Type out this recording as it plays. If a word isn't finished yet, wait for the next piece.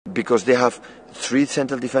because they have three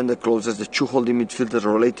central defender closers, the two holding midfielder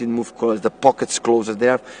related move closers, the pockets closers. They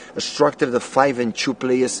have a structure of 5 and 2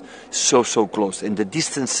 players so close, and the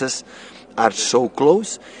distances are so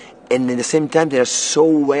close, and at the same time they are so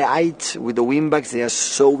wide with the wing backs. They are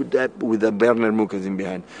so deep with the Berner Mukas in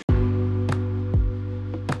behind.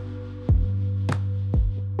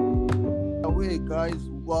 Hey guys,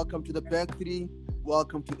 welcome to the Back Three.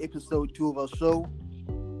 Welcome to episode 2 of our show.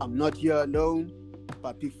 I'm not here alone,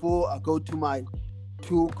 but before I go to my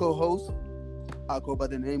 2 co-hosts, I go by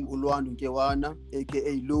the name Luwi and Meech,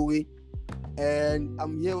 aka Luwi, and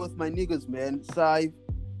I'm here with my niggas, man, Luwi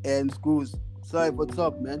and Sguz. Luwi, what's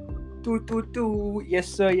up, man? Yes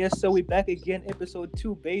sir, we back again, episode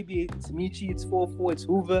 2, baby. It's Meechy, it's 4-4, it's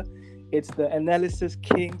Hoover, it's the analysis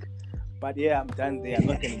king. But yeah, I'm done there. I'm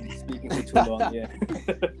not going to be speaking for too long. Yeah.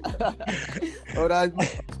 All right,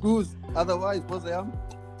 Sguz. Otherwise, what's up?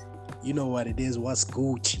 You know what it is. What's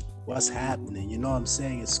Gucci? What's happening? You know what I'm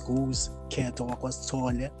saying? It's Sguz. Can't talk. What's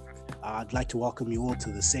taller? I'd like to welcome you all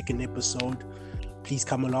to the second episode. Please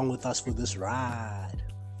come along with us for this ride.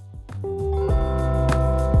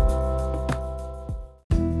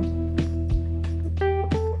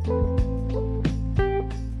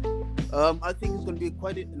 I think it's going to be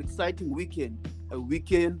quite an exciting weekend. A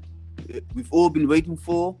weekend we've all been waiting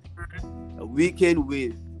for. A weekend where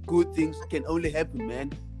good things can only happen,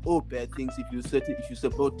 man. Or bad things if you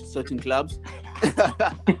support certain clubs.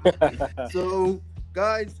 So,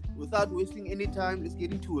 guys, without wasting any time, let's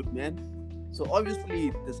get into it, man. So,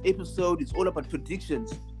 obviously, this episode is all about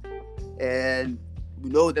predictions, and we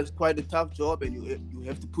know that's quite a tough job, and you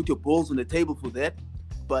have to put your balls on the table for that.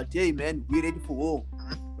 But hey, man, we're ready for war,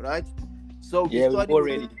 right? So we're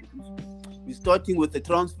ready. We're starting with the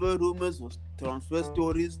transfer rumors or transfer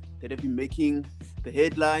stories that have been making the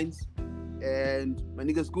headlines. And my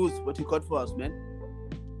nigga Sguz, what you got for us, man?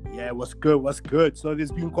 Yeah, what's good? So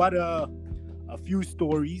there's been quite a few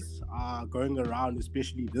stories going around,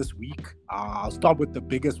 especially this week. I'll start with the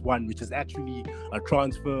biggest one, which is actually a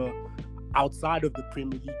transfer outside of the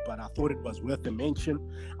Premier League, but I thought it was worth a mention.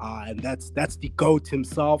 And that's the GOAT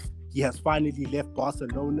himself. He has finally left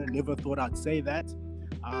Barcelona. Never thought I'd say that.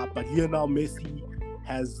 But Lionel Messi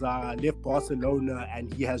has left Barcelona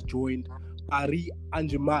and he has joined Paris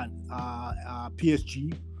Saint-Germain,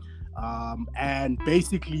 PSG. And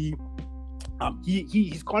basically,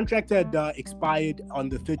 his contract had expired on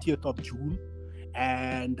the 30th of June.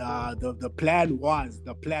 And the plan was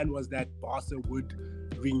that Barca would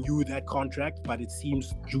renew that contract, but it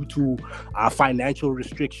seems due to financial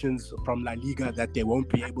restrictions from La Liga that they won't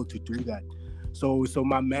be able to do that. So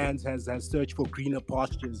my man has searched for greener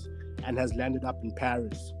pastures and has landed up in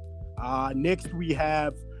Paris. Next we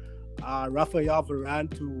have Raphael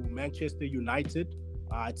Varane to Manchester United.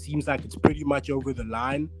 It seems like it's pretty much over the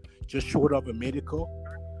line, just short of a medical.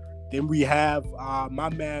 Then we have my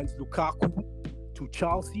man's Lukaku to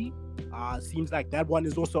Chelsea. Seems like that one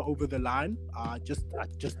is also over the line. Just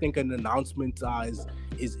think an announcement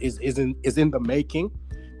is in the making.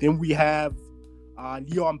 Then we have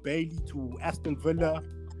Leon Bailey to Aston Villa,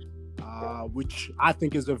 which I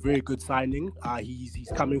think is a very good signing.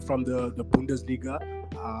 He's coming from the Bundesliga.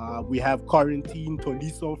 We have Corentin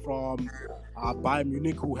Tolisso from Bayern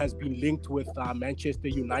Munich, who has been linked with Manchester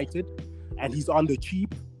United, and he's on the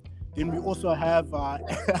cheap. Then we also have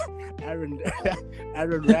Aaron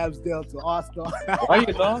Ramsdale to Arsenal. Why are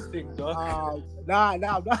you laughing, dog? I'm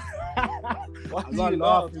not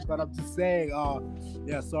laughing, but I'm just saying.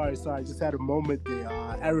 Sorry. I just had a moment there.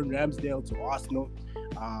 Aaron Ramsdale to Arsenal.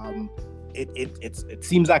 It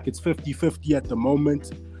seems like it's 50-50 at the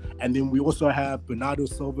moment. And then we also have Bernardo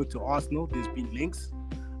Silva to Arsenal. There's been links,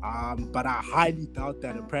 but I highly doubt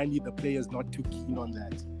that. Apparently, the player is not too keen on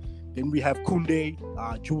that. Then we have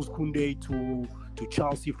Jules Koundé to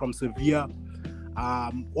Chelsea from Sevilla.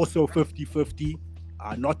 Also 50-50.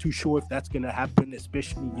 Not too sure if that's going to happen,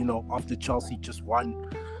 especially, after Chelsea just won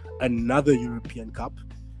another European Cup.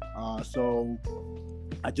 So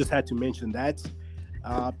I just had to mention that.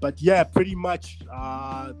 But yeah, pretty much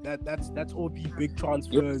that's all the big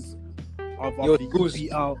transfers of the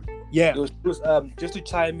EPL. Yeah. Just to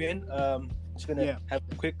chime in, just going to have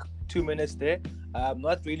a quick 2 minutes there.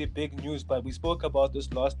 Not really big news, but we spoke about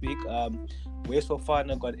this last week. Wes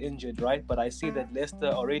Fofana got injured, right? But I see that Leicester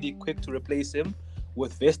already quick to replace him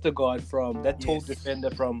with Vestergaard from that tall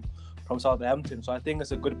defender from Southampton. So I think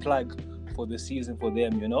it's a good plug for the season for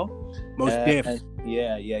them, Most def.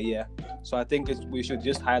 Yeah. So I think we should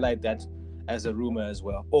just highlight that as a rumor as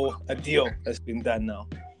well, or a deal that's been done now.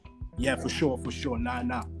 Yeah, for sure.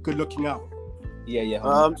 Nah. Good looking out.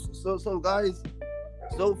 Yeah. So guys,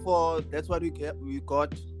 so far that's what we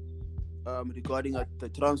got regarding the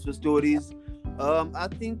transfer stories. I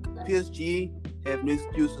think PSG have no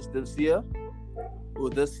excuses this year or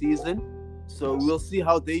this season, so we'll see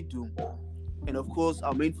how they do. And of course,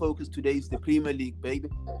 our main focus today is the Premier League, baby,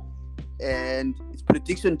 and it's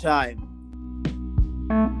prediction time.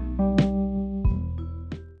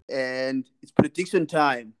 And it's prediction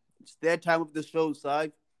time. It's that time of the show,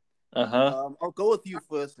 Saif. I'll go with you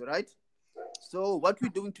first, right? So what we're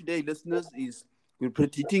doing today, listeners, is we're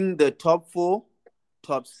predicting the top four,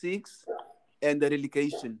 top six, and the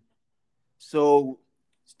relegation. So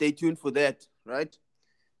stay tuned for that, right?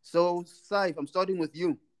 So Saif, I'm starting with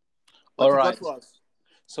you. What All you right. got for us?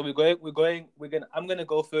 So I'm gonna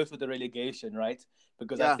go first with the relegation, right?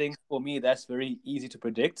 Because I Yeah. think for me that's very easy to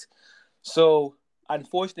predict. So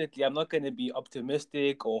unfortunately, I'm not gonna be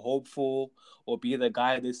optimistic or hopeful or be the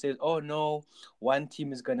guy that says, "Oh no, one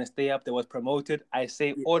team is gonna stay up that was promoted." I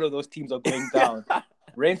say all of those teams are going down.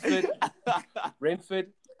 Brentford,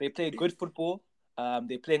 they play good football.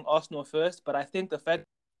 They're playing Arsenal first, but I think the fact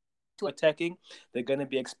to attacking, they're going to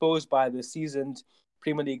be exposed by the seasoned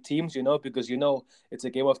Premier League teams, because it's a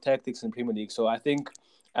game of tactics in Premier League. So I think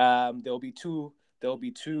they'll be too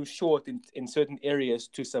short in certain areas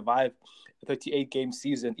to survive a 38 game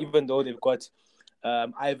season, even though they've got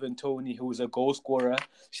Ivan Toney, who's a goal scorer.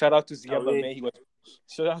 Shout out to Ziyama May.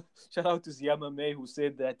 Shout out to Ziyama May, who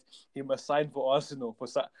said that he must sign for Arsenal.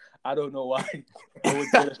 I don't know why they would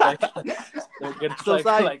get a striker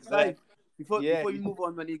like that. Before you move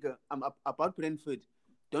on, Maniga, about Brentford.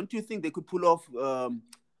 Don't you think they could pull off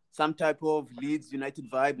some type of Leeds United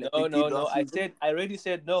vibe? Like No. I already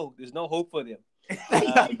said no. There's no hope for them.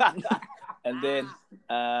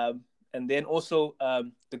 And then also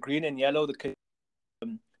the green and yellow,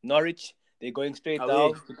 Norwich, they're going straight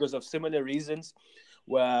down because of similar reasons.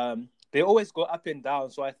 Where they always go up and down.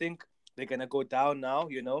 So I think they're gonna go down now.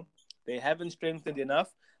 They haven't strengthened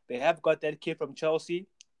enough. They have got that kid from Chelsea.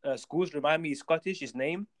 Sguz, remind me, he's Scottish. His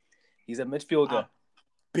name, he's a midfielder.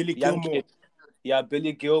 Billy Gilmore. Kid. Yeah,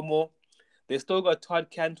 Billy Gilmore. They still got Todd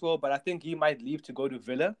Cantwell, but I think he might leave to go to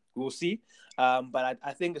Villa. We'll see. But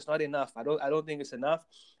I think it's not enough. I don't think it's enough.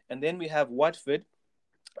 And then we have Watford.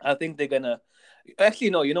 I think they're gonna. Actually,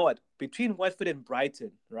 no. You know what? Between Watford and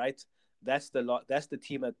Brighton, right? That's the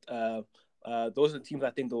team at. Those are the teams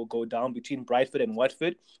I think that will go down between Brentford and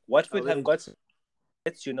Watford. Watford have got,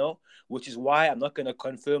 which is why I'm not gonna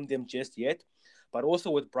confirm them just yet. But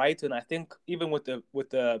also with Brighton, I think even with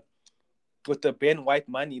the Ben White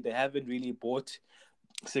money, they haven't really bought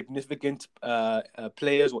significant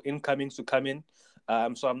players or incomings to come in.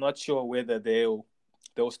 So I'm not sure whether they'll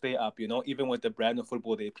stay up, even with the brand of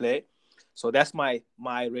football they play. So that's my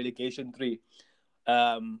relegation 3.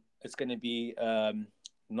 It's going to be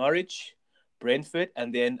Norwich, Brentford,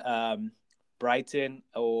 and then Brighton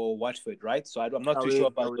or Watford, right? So I'm not too sure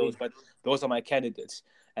about those, but those are my candidates.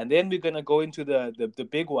 And then we're going to go into the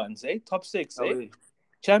big ones, Top 6,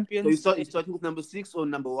 Champions. So you're starting with number 6 or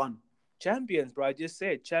number 1? Champions, bro. I just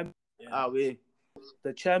said champions.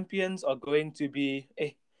 The champions are going to be.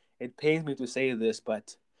 It pains me to say this,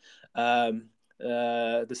 but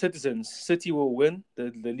the Citizens, City will win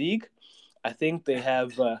the league. I think they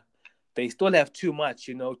still have too much,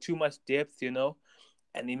 too much depth,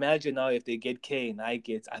 And imagine now if they get Kane, I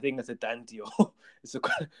think it's a done deal.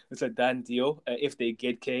 it's a done deal if they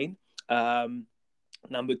get Kane.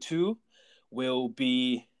 Number 2 will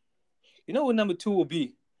be. You know what number 2 will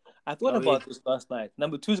be? I thought about this last night.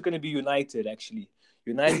 Number 2 is going to be United, actually.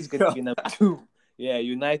 United is going to be number 2. Yeah,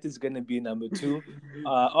 United is going to be number 2.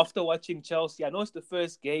 After watching Chelsea, I know it's the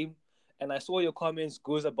first game, and I saw your comments,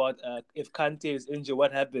 Goes, about if Kante is injured,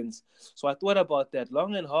 what happens? So I thought about that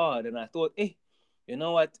long and hard, and I thought, you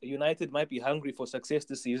know what? United might be hungry for success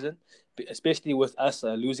this season, especially with us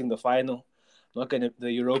losing the final. The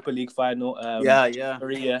Europa League final.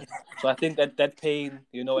 Korea. So I think that pain,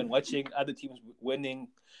 and watching other teams winning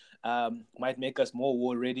might make us more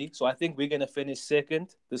war ready. So I think we're going to finish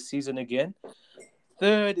 2nd this season again.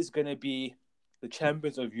 3rd is going to be the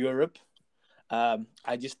champions of Europe.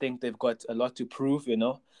 I just think they've got a lot to prove, Say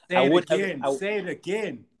it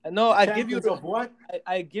again. No, I give you what?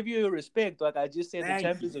 I give you respect. Like I just said, the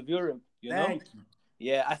champions of Europe, Thank you.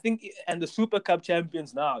 Yeah, I think, and the Super Cup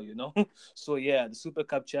champions now, So yeah, the Super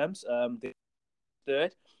Cup champs, they're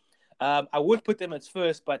 3rd. I would put them as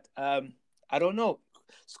 1st, but I don't know.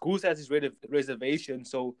 Schools has his reservation,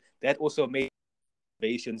 so that also made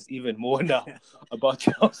reservations even more now about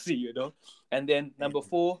Chelsea, And then number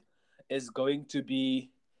 4 is going to be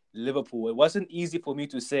Liverpool. It wasn't easy for me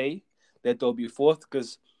to say that they'll be 4th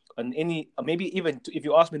because maybe even if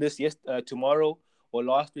you asked me this tomorrow or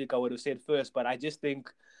last week, I would have said 1st. But I just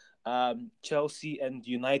think Chelsea and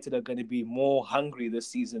United are going to be more hungry this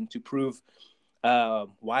season to prove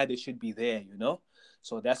why they should be there, you know.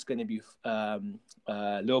 So that's going to be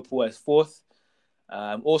Liverpool as fourth.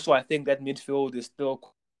 Also, I think that midfield is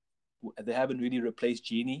still, they haven't really replaced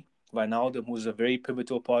Gini Wijnaldum, who's a very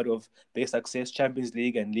pivotal part of their success, Champions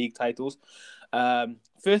League and league titles.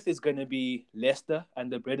 Fifth is going to be Leicester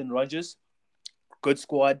under Brendan Rodgers. Good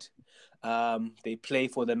squad. They play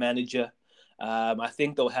for the manager. I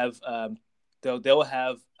think they'll have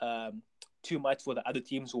too much for the other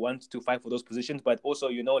teams who want to fight for those positions. But also,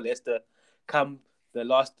 you know, Leicester, come the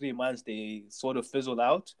last 3 months, they sort of fizzled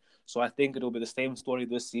out. So I think it'll be the same story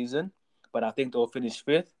this season. But I think they'll finish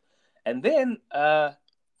fifth. And then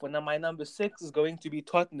for my number 6 is going to be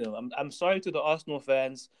Tottenham. I'm sorry to the Arsenal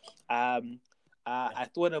fans. I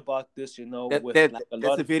thought about this, you know,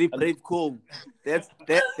 that's a very brave call. That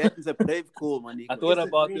is a brave call, man. I thought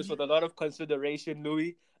about this with a lot of consideration,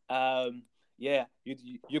 Louis. Yeah,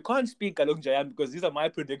 you can't speak Kalung Jayam because these are my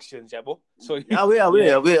predictions, Jabo. So we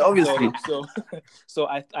obviously. So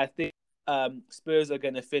I think Spurs are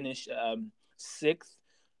gonna finish sixth,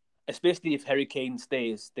 especially if Harry Kane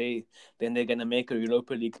stays. Then they're gonna make a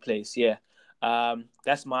Europa League place. Yeah,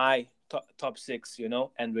 that's my top 6, you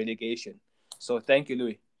know, and relegation. So thank you,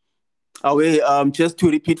 Louis. Just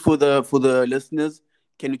to repeat for the listeners,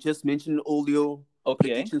 can you just mention all your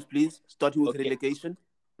predictions, please? Starting with relegation.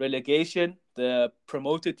 Relegation, the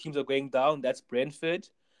promoted teams are going down. That's Brentford,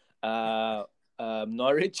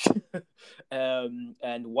 Norwich,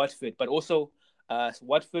 and Watford. But also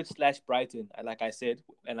Watford / Brighton, like I said,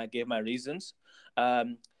 and I gave my reasons.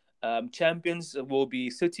 Champions will be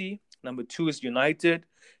City. Number 2 is United.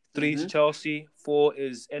 3 is Chelsea. 4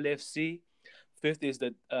 is LFC. 5th is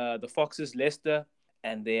the Foxes, Leicester.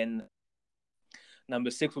 And then number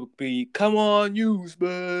 6 would be, come on, you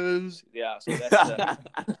Spurs. Yeah, so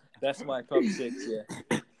that's my top 6, yeah.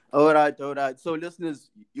 All right. So, listeners,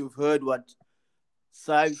 you've heard what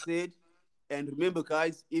Sai said. And remember,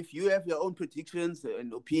 guys, if you have your own predictions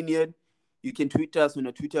and opinion, you can tweet us on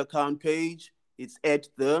a Twitter account page. It's at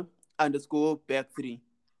 _Back3.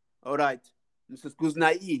 All right. Mr. Sguz,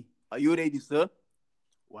 are you ready, sir?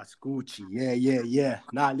 What's Gucci? Yeah.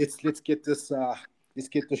 Now let's get this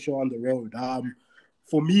show on the road.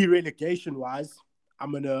 For me, relegation wise,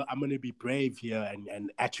 I'm gonna be brave here and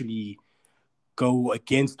actually go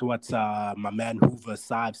against what my man Hoover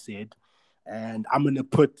Saab said, and I'm gonna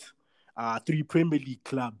put 3 Premier League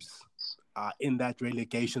clubs in that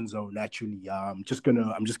relegation zone. Actually, I'm just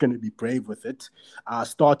gonna be brave with it.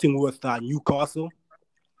 Starting with Newcastle,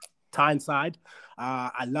 Tyneside.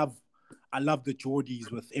 I love the Geordies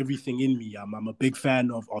with everything in me. I'm a big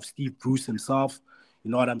fan of Steve Bruce himself. You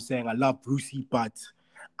know what I'm saying? I love Brucey, but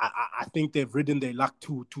I think they've ridden their luck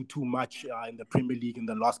too much in the Premier League in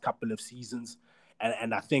the last couple of seasons.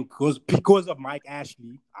 And I think because of Mike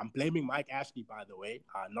Ashley, I'm blaming Mike Ashley, by the way,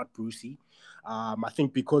 not Brucey. I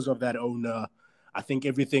think because of that owner, I think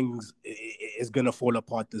everything is going to fall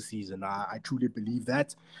apart this season. I truly believe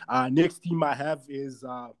that. Next team I have is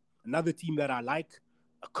another team that I like,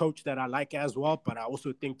 a coach that I like as well, but I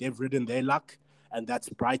also think they've ridden their luck, and that's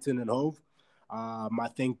Brighton and Hove. I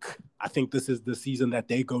think this is the season that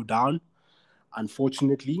they go down,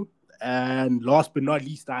 unfortunately. And last but not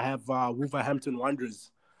least, I have Wolverhampton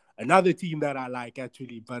Wanderers, another team that I like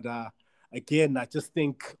actually. But again, I just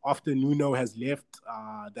think after Nuno has left,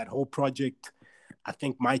 that whole project, I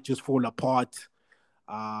think, might just fall apart.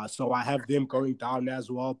 So I have them going down as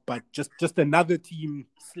well. But just another team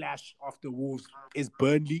 / after Wolves is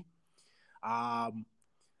Burnley.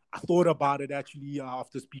 I thought about it actually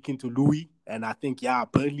after speaking to Louis, and I think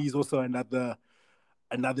Burnley is also another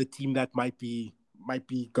team that might be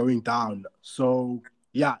going down. So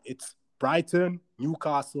it's Brighton,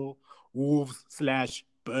 Newcastle, Wolves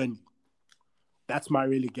 / Burnley. That's my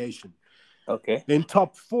relegation. Okay. Then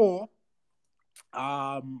top 4.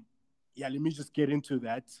 Let me just get into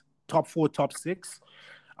that. Top 4, top 6.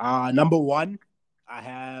 Number 1, I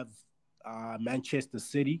have Manchester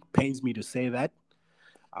City. Pains me to say that.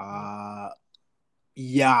 I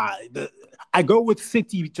go with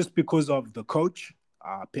City just because of the coach,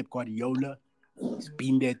 Pep Guardiola. He's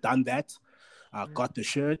been there, done that, got the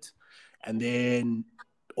shirt. And then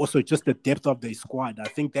also just the depth of their squad. I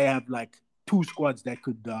think they have like 2 squads that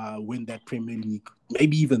could win that Premier League,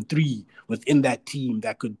 maybe even 3 within that team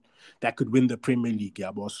that could win the Premier League.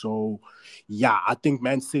 So, I think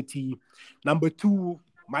Man City. Number 2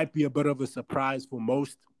 might be a bit of a surprise for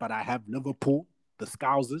most, but I have Liverpool, the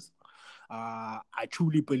Scousers. I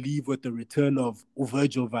truly believe with the return of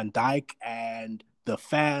Virgil van Dijk and the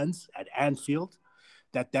fans at Anfield,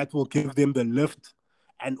 that will give them the lift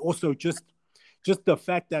and also just the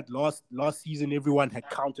fact that last season everyone had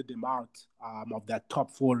counted them out of that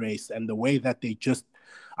top 4 race, and the way that they just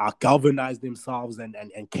galvanized themselves and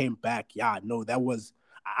came back. Yeah, no, that was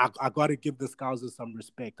I got to give the Scousers some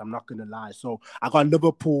respect. I'm not gonna lie. So I got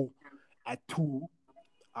Liverpool at 2.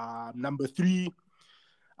 Number 3,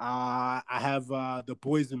 I have the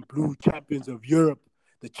boys in blue, champions of Europe,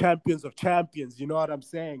 the champions of champions. You know what I'm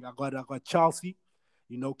saying? I got Chelsea.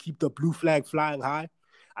 You know, keep the blue flag flying high.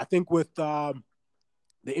 I think with the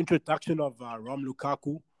introduction of Rom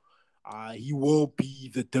Lukaku, he will be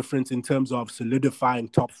the difference in terms of solidifying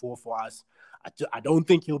top 4 for us. I don't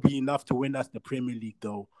think he'll be enough to win us the Premier League,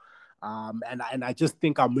 though. And I just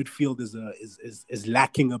think our midfield is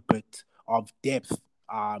lacking a bit of depth.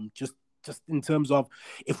 Just in terms of,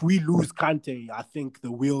 if we lose Kante, I think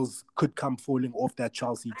the wheels could come falling off that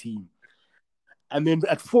Chelsea team. And then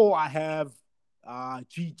at 4, I have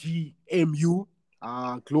GGMU,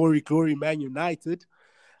 glory Man United.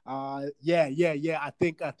 I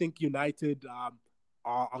think United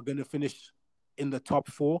are going to finish in the top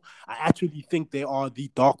 4. I actually think they are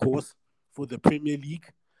the dark horse for the Premier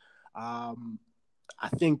League. I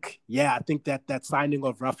think that signing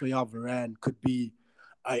of Raphael Varane could be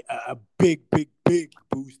a big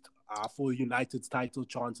boost for United's title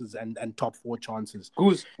chances and top 4 chances.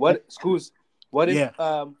 Sguz, what if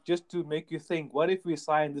just to make you think, what if we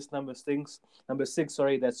sign this number 6,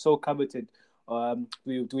 that's so coveted? Do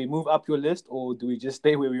we move up your list, or do we just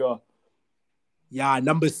stay where we are? Yeah,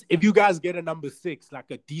 if you guys get a number 6,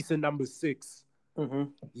 like a decent number 6,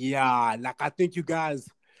 yeah, like I think you guys,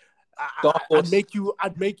 I'd make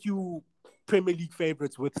you Premier League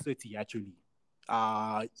favorites with City actually.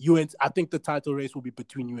 I think the title race will be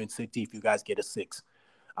between you and City if you guys get a 6.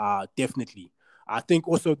 Definitely. I think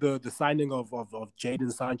also the signing of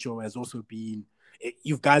Jadon Sancho has also been.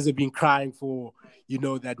 You guys have been crying for,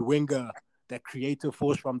 that winger, that creative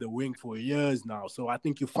force from the wing for years now. So I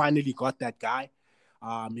think you finally got that guy.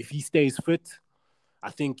 If he stays fit, I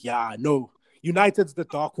think United's the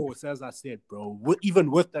dark horse, as I said, bro.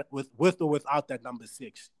 Even with or without that number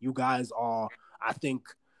 6, you guys are, I think,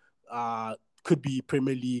 could be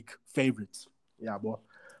Premier League favorites. Yeah, boy.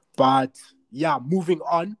 But yeah, moving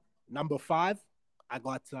on. Number 5, I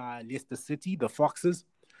got Leicester City, the Foxes.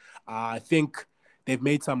 I think they've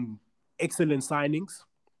made some excellent signings.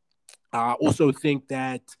 I also think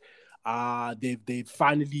that they've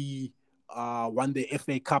finally won the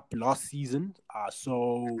FA Cup last season.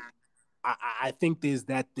 So I think there's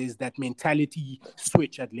that mentality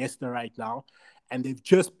switch at Leicester right now, and they've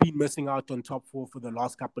just been missing out on top 4 for the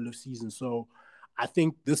last couple of seasons. So I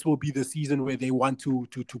think this will be the season where they want to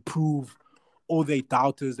prove all their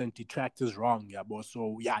doubters and detractors wrong. Yeah, boss.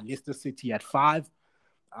 So yeah, Leicester City at 5.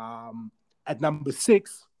 At number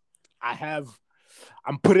 6,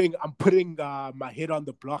 I'm putting my head on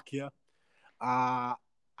the block here. I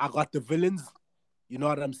got the villains. You know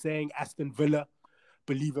what I'm saying? Aston Villa.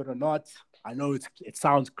 Believe it or not, I know it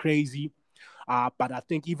sounds crazy, but I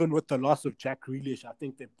think even with the loss of Jack Grealish, I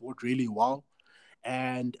think they bought really well,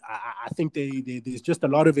 and I think there's just a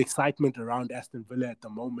lot of excitement around Aston Villa at the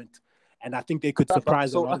moment, and I think they could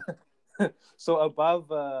surprise a lot. So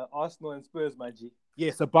above Arsenal and Spurs, my G.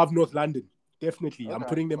 Yes, above North London, definitely. Okay, I'm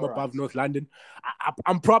putting them above North London.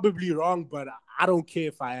 I'm probably wrong, but I don't care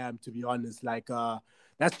if I am, to be honest. Like,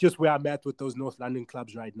 that's just where I'm at with those North London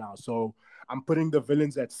clubs right now. So I'm putting the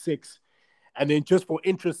villains at 6. And then just for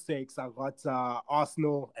interest sakes, I got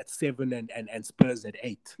Arsenal at 7 and Spurs at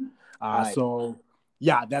 8. Right. So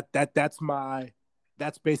yeah, that's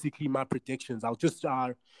basically my predictions. I'll just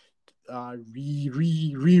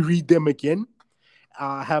reread them again.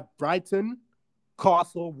 I have Brighton,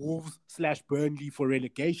 Castle, Wolves / Burnley for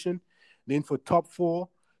relegation. Then for top 4,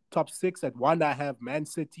 top 6, at 1, I have Man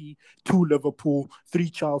City, 2 Liverpool, 3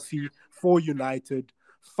 Chelsea, 4 United,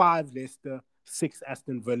 5 Leicester, 6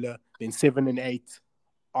 Aston Villa, then 7 and 8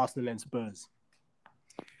 Arsenal and Spurs.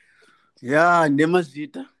 Yeah,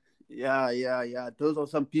 Nemazita. Yeah. Those are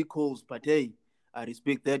some peak holes, but hey, I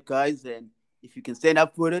respect that, guys. And if you can stand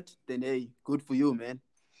up for it, then hey, good for you, man.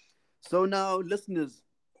 So now, listeners,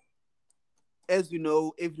 as you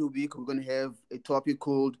know, every week we're going to have a topic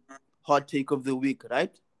called Hot Take of the Week,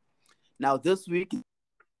 right? Now, this week,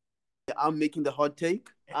 I'm making the hot take.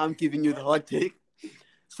 I'm giving you the hot take.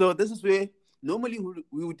 So this is where normally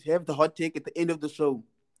we would have the hot take at the end of the show.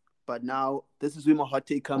 But now, this is where my hot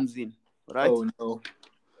take comes in, right? Oh, no.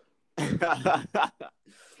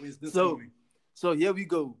 Where's this going? So here we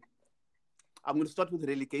go. I'm going to start with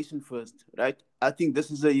relegation first, right? I think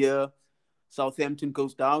this is a year Southampton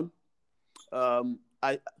goes down. Hassan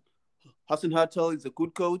Hartel is a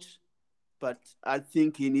good coach. but I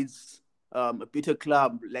think he needs a better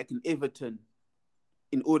club like in Everton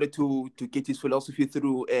in order to get his philosophy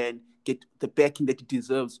through and get the backing that he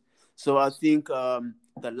deserves. So I think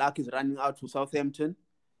the luck is running out for Southampton.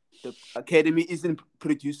 The academy isn't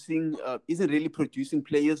really producing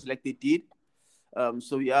players like they did.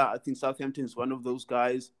 So yeah, I think Southampton is one of those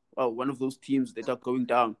guys, one of those teams that are going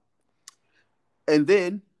down. And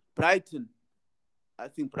then Brighton, I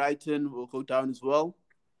think Brighton will go down as well.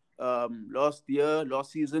 Last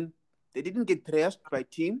season, they didn't get thrashed by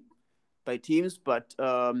teams, but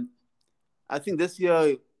I think this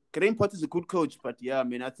year Graham Potter is a good coach, but yeah, I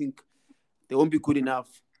mean, I think they won't be good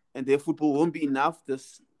enough, and their football won't be enough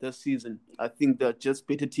this season. I think there are just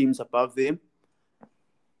better teams above them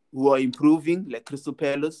who are improving, like Crystal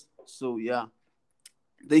Palace. So yeah,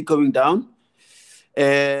 they're going down,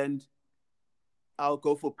 and I'll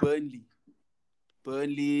go for Burnley.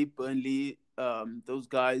 Burnley. Those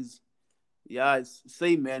guys, yeah, it's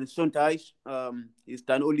same man. Sean Dyche, he's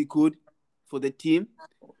done all he could for the team,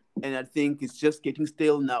 and I think it's just getting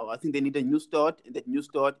stale now. I think they need a new start, and that new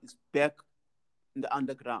start is back in the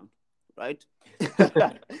underground, right?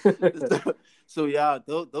 so yeah,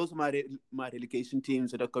 those are my relegation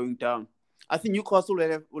teams that are going down. I think Newcastle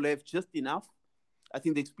will have just enough. I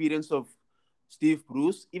think the experience of Steve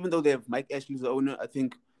Bruce, even though they have Mike Ashley as the owner, I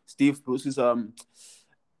think Steve Bruce's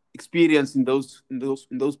experience in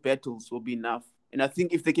those battles will be enough. And I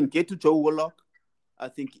think if they can get to Joe Willock, I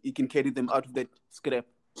think he can carry them out of that scrap.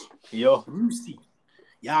 Yo, Brucey.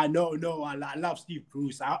 Yeah, no, I love Steve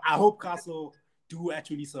Bruce. I hope Castle do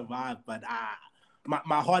actually survive, but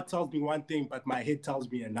my heart tells me one thing, but my head tells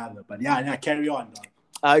me another. But yeah, carry on, dog.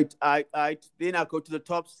 Then I go to the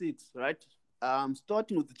top six, right?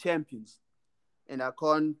 Starting with the champions, and I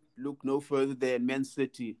can't look no further than Man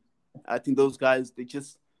City. I think those guys, they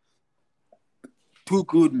just too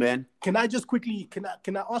good, man. Can I just quickly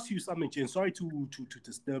can I ask you something, Jen? Sorry to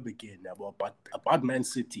disturb again, but about Man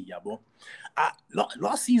City, bro.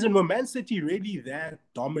 Last season, were Man City really that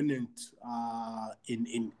dominant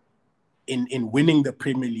in winning the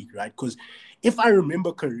Premier League, right? Because if I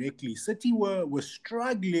remember correctly, City were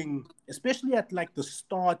struggling, especially at like the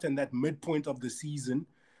start and that midpoint of the season.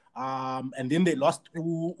 And then they lost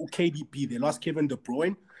KDB, they lost Kevin De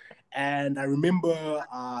Bruyne. And I remember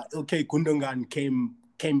Ilkay Gundogan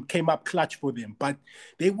came up clutch for them, but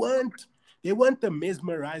they weren't the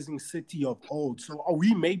mesmerizing City of old. So are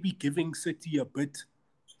we maybe giving City a bit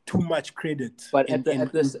too much credit? But at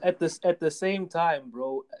the same time,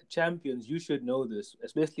 bro, champions, you should know this,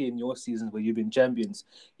 especially in your seasons where you've been champions.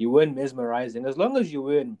 You weren't mesmerizing. As long as you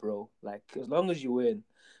win, bro, like as long as you win,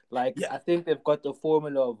 like yeah. I think they've got the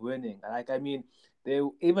formula of winning. Like I mean.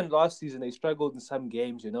 Even last season they struggled in some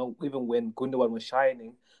games, even when Gundogan was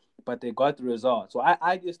shining, but they got the result. So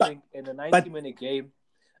I just think in a 90-minute game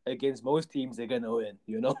against most teams they're gonna win,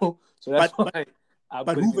 So that's why.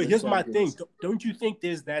 But Hoover, here's my thing. Don't you think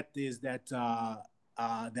there's that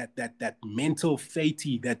mental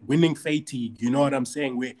fatigue, that winning fatigue? You know what I'm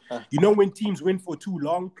saying? Where when teams win for too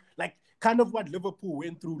long, like kind of what Liverpool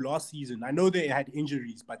went through last season. I know they had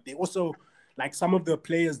injuries, but they also. Like some of the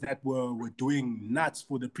players that were doing nuts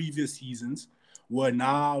for the previous seasons were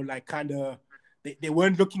now like kind of they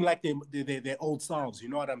weren't looking like their old selves. You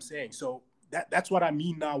know what I'm saying? So that's what I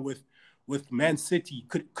mean now with Man City.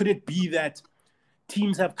 Could it be that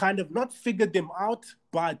teams have kind of not figured them out,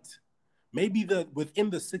 but maybe within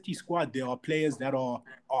the City squad there are players that are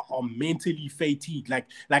mentally fatigued. Like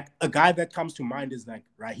a guy that comes to mind is like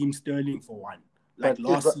Raheem Sterling for one. Like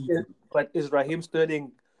last season. But is Raheem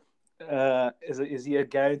Sterling? Is he a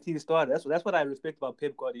guaranteed starter? That's what I respect about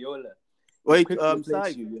Pep Guardiola. Wait,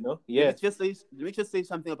 Sai, yeah. Let me just say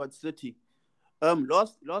something about City.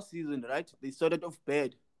 Last season, right? They started off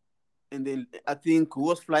bad, and then I think who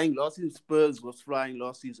was flying last season? Spurs was flying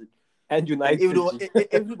last season, and United.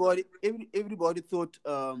 And everybody thought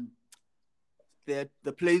that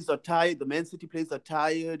the players are tired. The Man City players are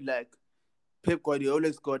tired. Like Pep Guardiola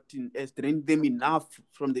has trained them enough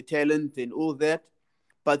from the talent and all that.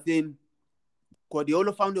 But then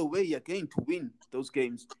Guardiola found a way again to win those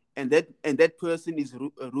games, and that person is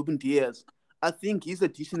Ruben Diaz. I think his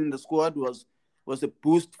addition in the squad was a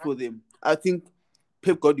boost for them. I think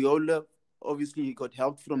Pep Guardiola obviously he got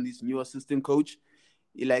help from this new assistant coach.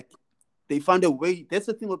 They found a way. That's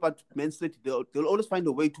the thing about Man City; they'll always find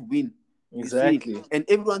a way to win. Exactly. And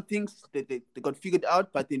everyone thinks that they got figured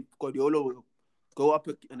out, but then Guardiola will go up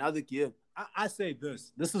another gear. I say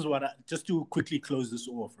this is what just to quickly close this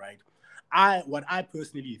off, right? What I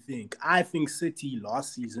personally think, I think City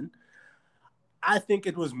last season, I think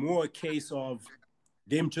it was more a case of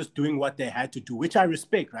them just doing what they had to do, which I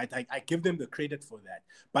respect, right? I give them the credit for that.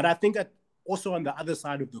 But I think that also on the other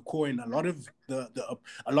side of the coin, a lot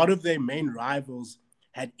of their main rivals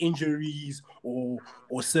had injuries or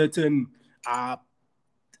certain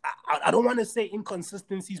I don't want to say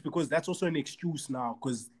inconsistencies, because that's also an excuse now.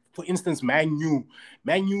 Because, for instance, Man U,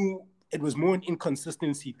 it was more an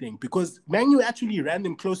inconsistency thing, because Man U actually ran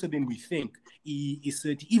them closer than we think.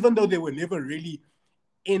 Even though they were never really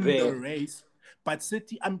in the race. But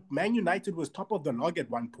City and Man United was top of the log at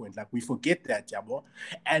one point. Like, we forget that, Yabo.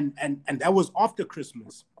 And that was after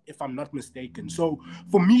Christmas, if I'm not mistaken. So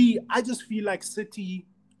for me, I just feel like City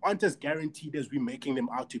aren't as guaranteed as we're making them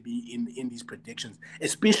out to be in these predictions,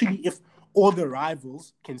 especially if all the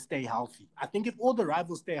rivals can stay healthy. I think if all the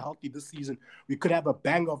rivals stay healthy this season, we could have a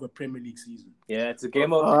bang of a Premier League season. Yeah, it's a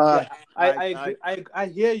game of. I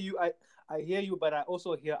hear you. I hear you, but I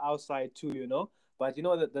also hear outside too. You know, but you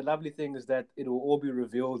know that the lovely thing is that it will all be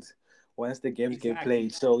revealed once the games get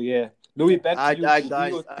played. So yeah, Louis, back to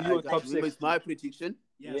you. Top six. It's my prediction.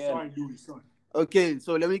 Yeah. Sorry, Louis. Sorry. Okay,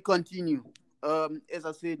 so let me continue. As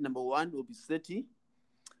I said, number 1 will be City.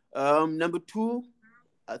 Number 2,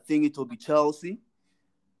 I think it will be Chelsea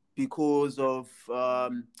because of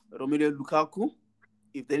Romelu Lukaku.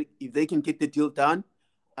 If they can get the deal done,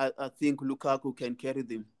 I think Lukaku can carry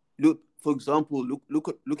them. For example,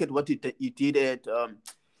 look at what he did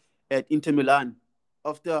at Inter Milan.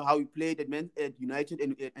 After how he played at United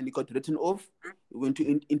and he got written off, he went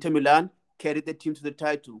to Inter Milan, carried the team to the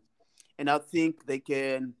title, and I think they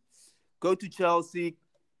can go to Chelsea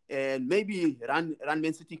and maybe run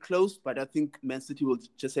Man City close, but I think Man City will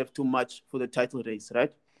just have too much for the title race,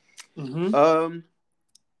 right? Mm-hmm.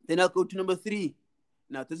 Then I'll go to number 3.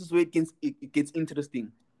 Now, this is where it gets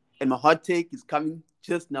interesting. And my hot take is coming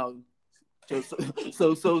just now.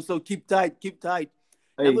 So keep tight.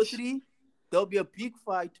 Number 3, there'll be a big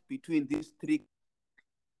fight between these 3,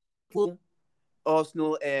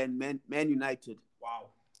 Arsenal and Man United.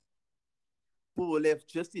 Wow. Who will have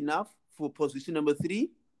just enough for position number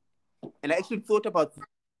 3. And I actually thought about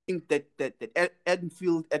that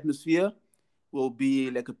Anfield atmosphere will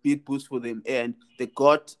be like a big boost for them. And they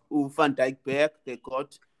got Van Dijk back, they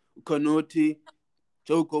got Konuti,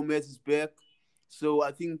 Joe Gomez is back. So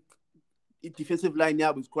I think the defensive line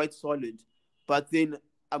now is quite solid. But then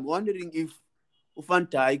I'm wondering if Van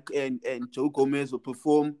Dijk and Joe Gomez will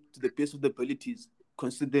perform to the best of their abilities,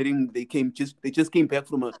 considering they just came back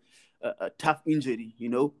from a tough injury, you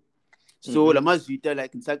know. So Lamazita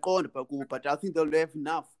like in but I think they'll have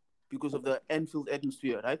enough because of the Anfield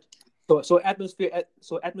atmosphere, right? So atmosphere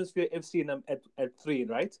FC at 3,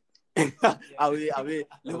 right? Away.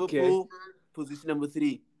 Liverpool, position number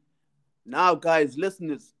 3. Now, guys,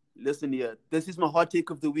 listeners, listen here. This is my hot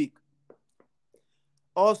take of the week.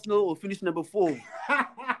 Arsenal will finish number 4.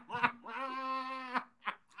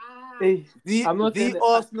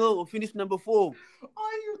 Arsenal will finish number 4.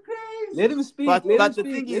 Are you crazy? Let him speak. Let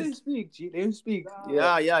him speak.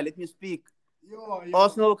 Yeah, let me speak.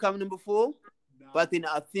 Arsenal will come number 4, but then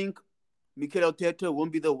I think Mikel Arteta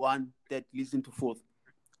won't be the one that leads into 4th.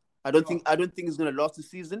 I don't think it's going to last the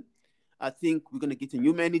season. I think we're going to get a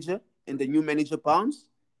new manager, and the new manager bounce,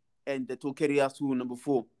 and that will carry us to number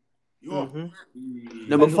 4.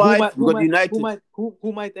 Number 5, we got United.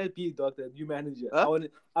 Who might that be, Doctor? New manager? Out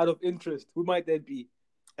of interest, who might that be?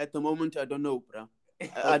 At the moment, I don't know, bro.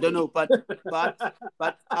 I don't know, but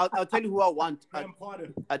I'll tell you who I want.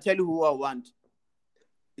 I'll tell you who I want.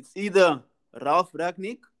 It's either Ralph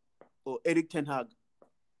Ragnick or Eric Ten Hag.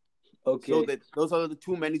 Okay. So those are the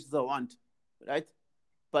 2 managers I want, right?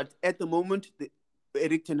 But at the moment,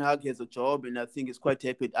 Eric Ten Hag has a job, and I think he's quite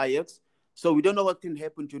happy at Ajax. So we don't know what can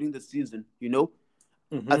happen during the season, you know?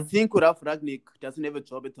 I think Ralph Ragnick doesn't have a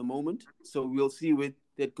job at the moment, so we'll see where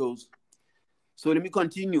that goes. So let me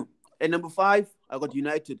continue. At number 5, I got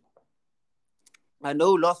United. I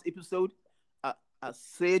know last episode, I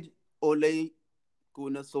said Ole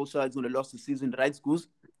Gunnar Solskjaer is going to lose the season, right, Sguz?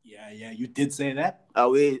 Yeah, you did say that.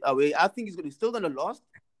 Away. I think he's still going to lose.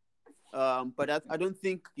 But I don't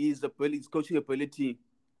think his coaching ability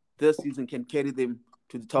this season can carry them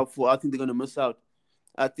to the top 4. I think they're going to miss out.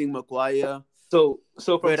 I think Maguire. So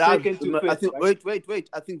from second to fifth. I think, right? wait.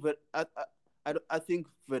 I think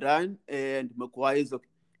Varane and Maguire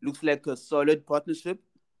looks like a solid partnership.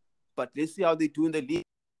 But let's see how they do in the league.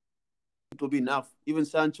 It will be enough. Even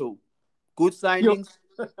Sancho, good signings,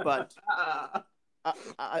 but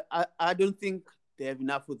I don't think they have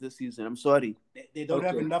enough for this season. I'm sorry. They don't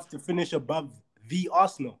have enough to finish above the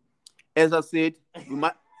Arsenal. As I said, we're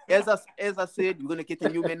gonna get a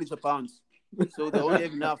new manager bounce. So they only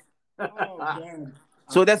have enough. Oh, man.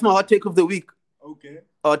 So that's my hot take of the week. Okay.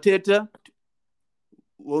 Arteta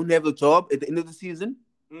won't have a job at the end of the season,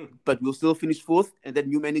 but we'll still finish fourth. And that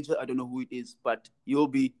new manager, I don't know who it is, but he'll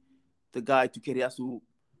be the guy to carry us to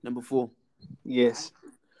number 4. Yes.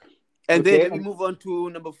 And then let me move on to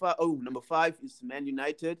number 5. Oh, number 5 is Man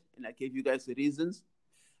United, and I gave you guys the reasons.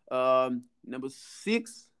 Number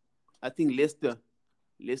 6, I think Leicester.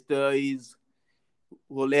 Leicester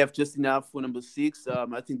will have just enough for number 6.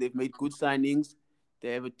 I think they've made good signings.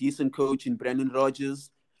 They have a decent coach in Brendan Rodgers.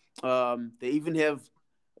 They even have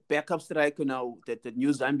backup striker now, that new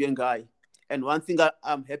Zambian guy. And one thing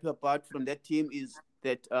I'm happy about from that team is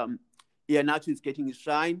that Iheanacho is getting his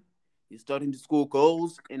shine. He's starting to score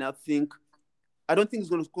goals, and I don't think he's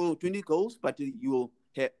going to score 20 goals, but he'll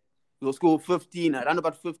score 15, around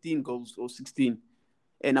about 15 goals or 16.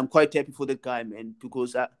 And I'm quite happy for that guy, man,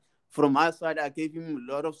 because from my side, I gave him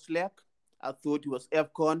a lot of slack. I thought he was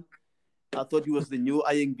AFCON. I thought he was the new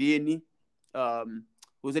Ayingbeni.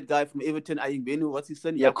 Was that guy from Everton, Ayingbeni? What's his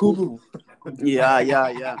son? Yakubu.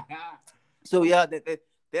 Yeah. So, yeah,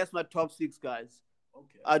 that's my top 6, guys.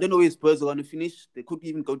 Okay. I don't know where Spurs are going to finish. They could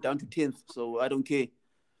even go down to 10th, so I don't care.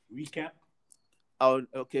 Recap.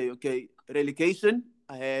 Okay. Relegation,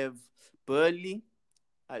 I have Burnley,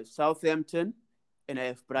 I have Southampton, and I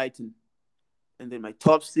have Brighton. And then my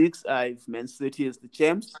top 6, I have Man City as the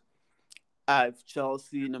champs. I have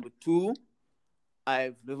Chelsea number 2. I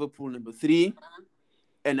have Liverpool number 3.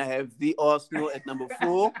 And I have the Arsenal at number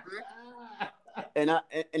 4. And I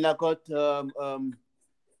got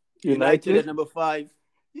United at number 5.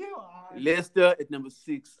 Leicester at number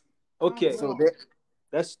 6. Okay. So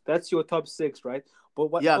that's your top 6, right?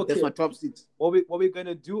 But that's my top 6. What we're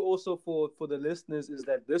gonna do also for the listeners is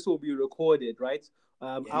that this will be recorded, right?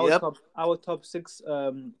 Our top 6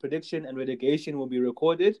 prediction and relegation will be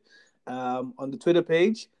recorded on the Twitter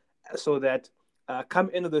page, so that come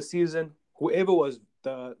end of the season, whoever was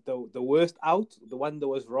the worst out, the one that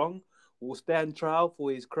was wrong, will stand trial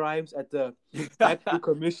for his crimes at the Back Three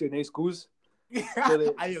Commission. Hey, Sguz?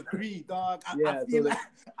 So I agree, dog. I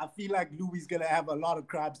feel like Luwi's gonna have a lot of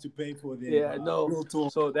crimes to pay for there. Yeah, no.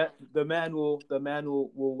 So that the man will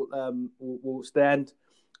stand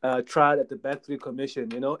trial at the Back Three Commission.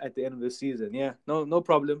 At the end of the season. Yeah, no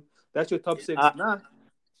problem. That's your top 6.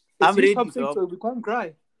 I'm ready, top 6, dog. so we can't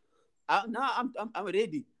cry. I'm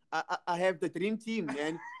ready. I have the dream team,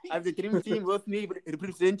 man. I have the dream team with me,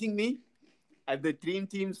 representing me. I have the dream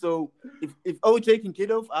team, so if OJ can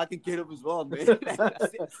get off, I can get off as well, man.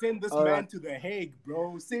 Send this man to the Hague,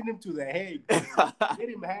 bro. Send him to the Hague. Get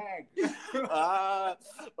him hagged. All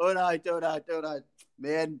right.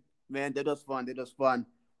 Man, that was fun.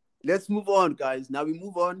 Let's move on, guys. Now we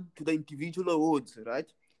move on to the individual awards,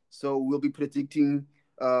 right? So we'll be predicting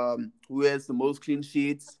who has the most clean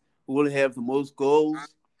sheets, who will have the most goals,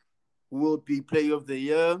 who will be player of the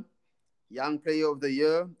year, young player of the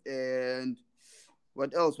year, and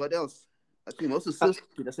what else? I think most assists.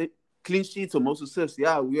 Did I say clean sheets or most assists?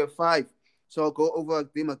 Yeah, we have 5. So I'll go over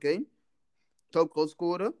them again. Top goal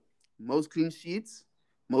scorer, most clean sheets,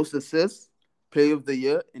 most assists, player of the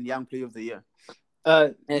year, and young player of the year.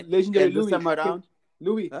 Legendary and this Luwi, time around,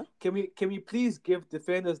 Luwi, huh? can we please give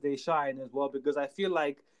defenders their shine as well? Because I feel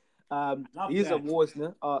like these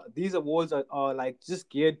awards are like just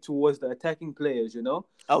geared towards the attacking players,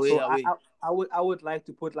 I would like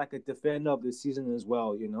to put like a defender of the season as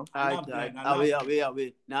well, I love that.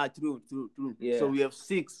 Nah, true. Yeah. So we have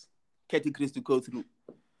 6 categories to go through.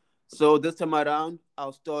 So this time around,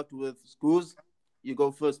 I'll start with Sguz. You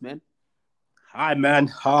go first, man. Hi, man.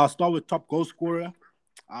 I'll start with top goal scorer.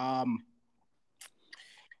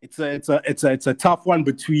 It's a tough one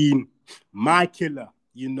between my killer,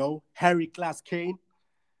 Harry Class Kane,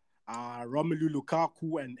 Romelu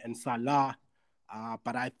Lukaku, and Salah.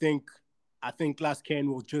 But I think Class Kane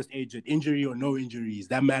will just edge it. Injury or no injuries,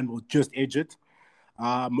 that man will just edge it.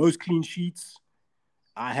 Most clean sheets,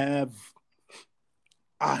 I have.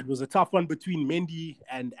 It was a tough one between Mendy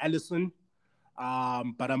and Alisson.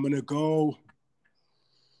 But I'm gonna go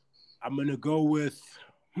with.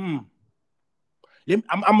 I'm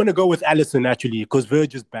gonna go with Alisson actually, because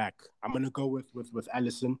Verge is back. I'm gonna go with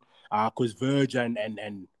Alisson, because Verge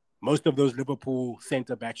and most of those Liverpool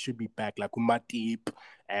centre backs should be back, like Matip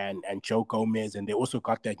and Joe Gomez, and they also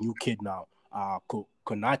got that new kid now,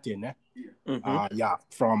 Konate, ne?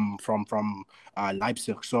 From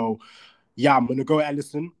Leipzig. So yeah, I'm gonna go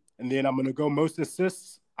Alisson, and then I'm gonna go most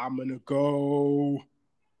assists. I'm gonna go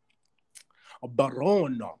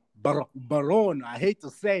Baron. I hate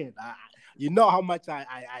to say it. You know how much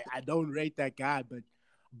I don't rate that guy, but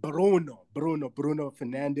Bruno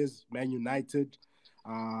Fernandes, Man United.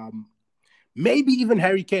 maybe even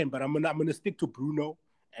Harry Kane, but I'm gonna stick to Bruno.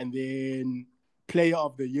 And then player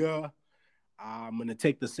of the year, I'm gonna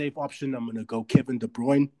take the safe option. I'm gonna go Kevin De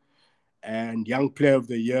Bruyne. And young player of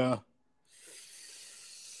the year,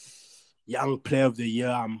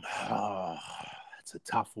 it's a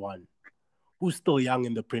tough one. Who's still young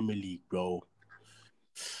in the Premier League, bro?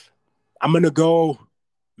 I'm gonna go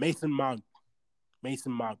Mason Mount. Maybe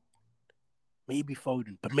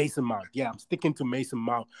Foden, but Mason Mount. Yeah, I'm sticking to Mason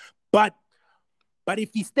Mount. But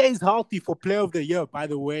if he stays healthy for player of the year, by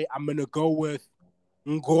the way, I'm gonna go with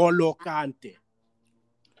N'Golo Kante.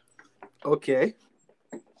 Okay.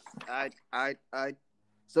 I.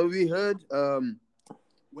 So we heard.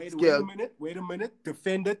 Wait a minute.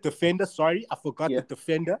 Defender. Sorry, I forgot the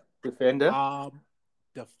defender. Defender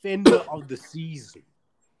of the season.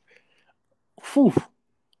 Whew.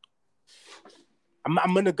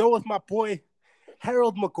 I'm gonna go with my boy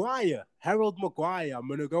Harold Maguire. I'm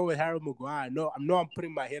gonna go with Harold Maguire. No, I'm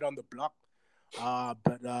putting my head on the block.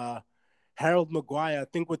 But Harold Maguire, I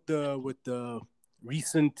think with the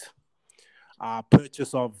recent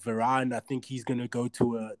purchase of Varane, I think he's gonna go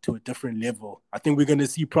to a different level. I think we're gonna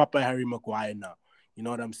see proper Harry Maguire now. You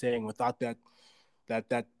know what I'm saying? Without that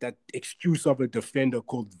excuse of a defender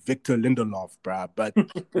called Victor Lindelof, bruh. But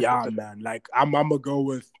yeah, man, like I'm gonna go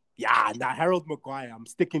with Harold Maguire. I'm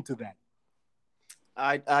sticking to that.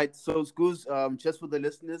 So Sguz, just for the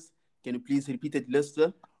listeners, can you please repeat it,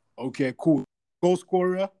 Lister? Okay, cool. Goal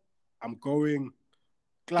scorer, I'm going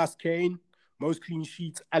Klaas Kane. Most clean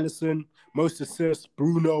sheets, Alisson. Most assists,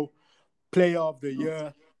 Bruno. Player of the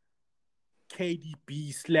year,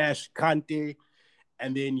 KDB/Kante.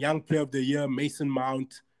 And then young player of the year, Mason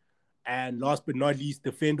Mount. And last but not least,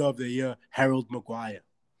 defender of the year, Harold Maguire.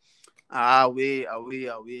 Away.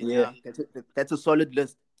 Yeah. That's a solid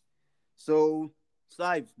list. So,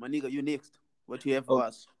 Sive, my nigga, you next. What do you have for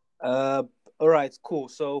us? All right, cool.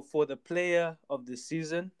 So for the player of the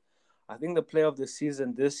season, I think the player of the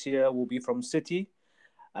season this year will be from City.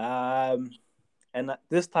 And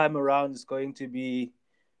this time around it's going to be...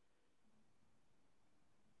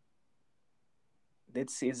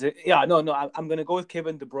 Let's see. I'm going to go with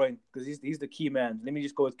Kevin De Bruyne because he's the key man. Let me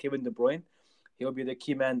just go with Kevin De Bruyne. He'll be the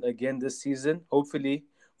key man again this season. Hopefully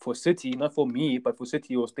for City, not for me, but for City,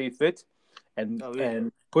 he will stay fit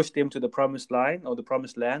and push them to the promised land.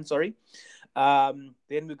 Sorry. Then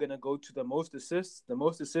we're going to go to the most assists. The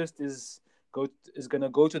most assist is going to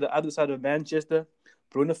go to the other side of Manchester.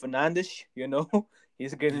 Bruno Fernandes,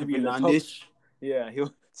 he's going to be the top. Yeah,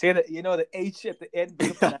 he'll say that, the H at the end.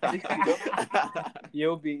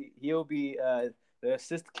 He'll be the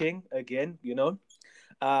assist king again.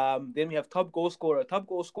 Then we have top goal scorer.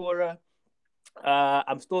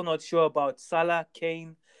 I'm still not sure about Salah,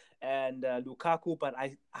 Kane, and Lukaku, but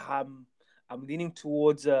I'm leaning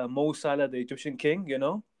towards Mo Salah, the Egyptian king.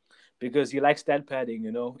 Because he likes stat padding.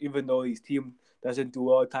 Even though his team doesn't do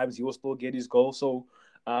well at times, he will still get his goal. So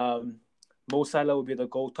Mo Salah will be the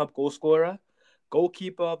top goal scorer.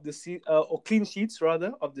 Goalkeeper of the or clean sheets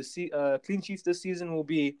rather of the clean sheets this season will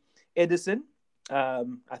be Ederson. I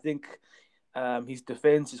think his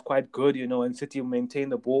defense is quite good, and City will maintain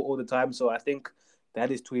the ball all the time. So I think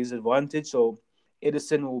that is to his advantage. So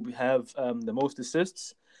Ederson will have the most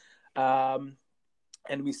assists. And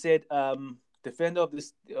we said defender of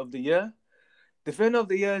the year. Defender of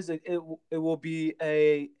the year is it will be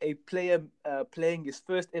a player playing his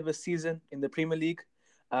first ever season in the Premier League.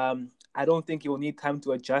 I don't think he will need time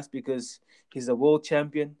to adjust because he's a world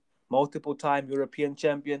champion, multiple-time European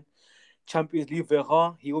champion, Champions League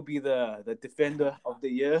veteran. He will be the defender of the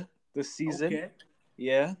year this season. Okay.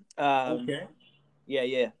 Yeah. Okay.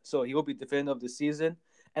 Yeah. So he will be defender of the season.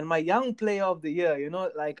 And my young player of the year,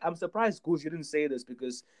 I'm surprised, Goose, you didn't say this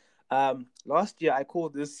because last year I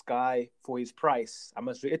called this guy for his price. I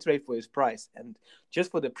must reiterate for his price. And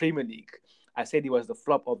just for the Premier League, I said he was the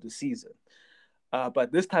flop of the season.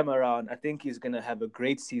 But this time around, I think he's going to have a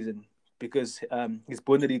great season because his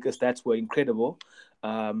Bundesliga stats were incredible.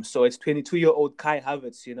 So it's 22-year-old Kai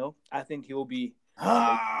Havertz, I think he'll be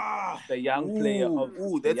the young player of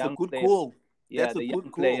that's a good call. Yeah, that's the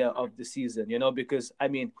young player of the season, because,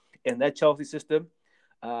 in that Chelsea system,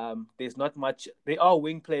 there's not much. They are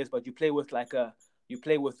wing players, but you play with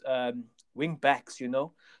wing backs,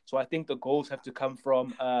 So I think the goals have to come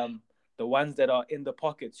from the ones that are in the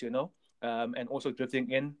pockets, and also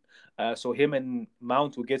drifting in. So him and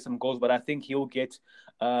Mount will get some goals, but I think he'll get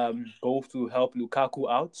goals to help Lukaku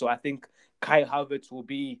out. So I think Kai Havertz will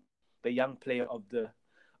be the young player of the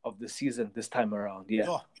season this time around.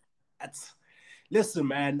 Yeah. Listen,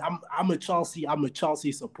 man. I'm a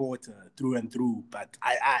Chelsea supporter through and through, but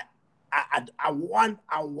I want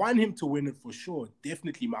him to win it for sure.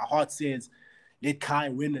 Definitely, my heart says let Kai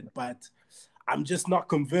win it, but I'm just not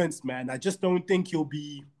convinced, man. I just don't think he'll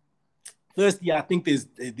be. Firstly, I think there's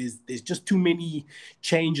just too many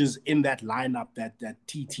changes in that lineup that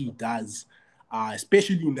TT does,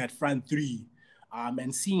 especially in that front three.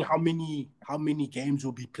 And seeing how many games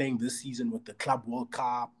we'll be playing this season with the Club World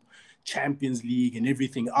Cup, Champions League, and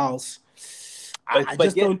everything else. I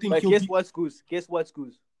just don't think he'll guess be... what, Sguz?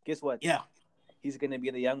 Guess what? Yeah. He's going to be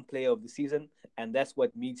the young player of the season, and that's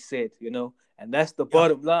what Meech said, and that's the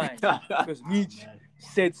bottom line, because Meech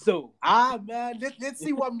said so. Man, let's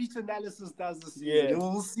see what Meech analysis does this season. Yeah.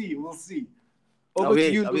 We'll see. Over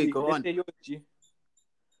to you, Luwi. Go on.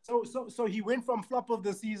 So he went from flop of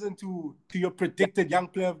the season to your predicted young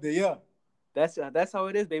player of the year. That's how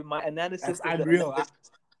it is, baby. My analysis is unreal.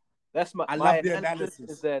 I love the analysis.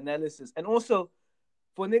 Is the analysis, and also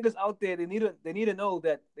for niggas out there, they need to know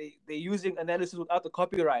that they're using analysis without the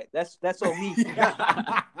copyright. That's on me.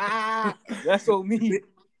 That's on me.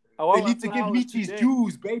 They need to give Meech his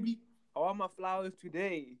dues, baby. I want my flowers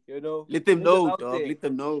today. Let them know, dog. Let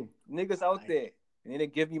them know. Niggas out there, they need to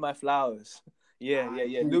give me my flowers. Yeah.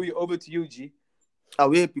 Luwi, over to you, G.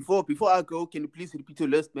 Wait, before I go, can you please repeat your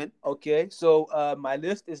list, man? Okay, so my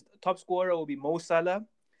list is top scorer will be Mo Salah.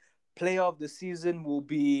 Player of the season will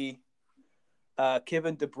be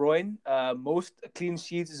Kevin De Bruyne. Most clean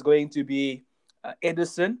sheets is going to be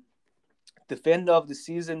Edison. Defender of the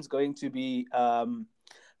season is going to be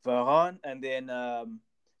Varane. And then,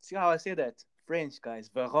 see how I say that? French, guys.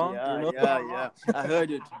 Varane. Yeah. I heard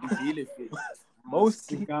it.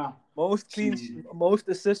 Most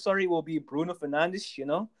assists, will be Bruno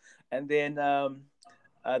Fernandes, And then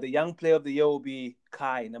the young player of the year will be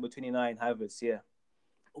Kai, number 29, Havertz, yeah.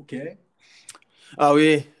 Okay.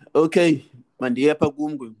 Okay. Mandiya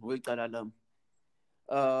Pagumgu,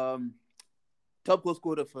 top goal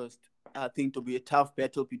scorer first. I think to be a tough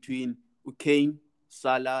battle between Kane,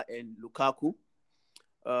 Salah, and Lukaku.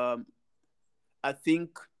 I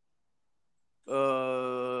think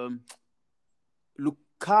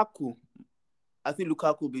Lukaku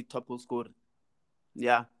will be top goal scorer.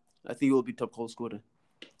 Yeah, I think he will be top goal scorer.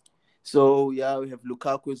 So, yeah, we have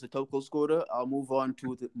Lukaku as the top goal scorer. I'll move on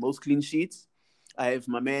to the most clean sheets. I have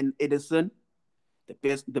my man Edison,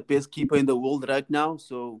 the best keeper in the world right now.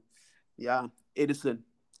 So, yeah, Edison.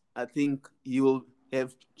 I think he will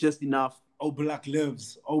have just enough. Oh, Black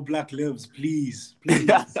lives, please.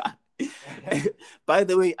 By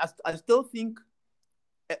the way, I still think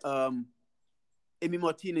Emi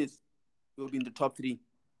Martinez will be in the top 3.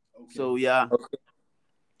 Okay. So, yeah. Okay.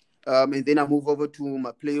 And then I move over to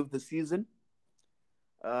my play of the season.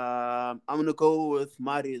 I'm gonna go with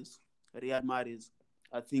Riyad Mahrez.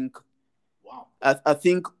 I think. Wow. I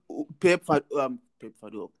think Pep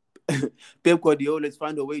Guardiola has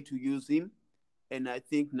found a way to use him, and I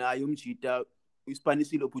think now Umjita is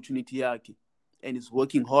punishing the opportunity and is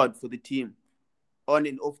working hard for the team, on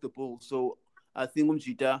and off the ball. So I think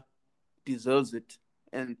Umjita deserves it,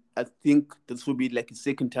 and I think this will be like his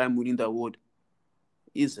second time winning the award.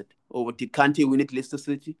 Is it? Or did Kante win it Leicester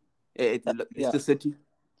City? Leicester City?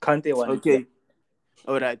 Kante won. Okay.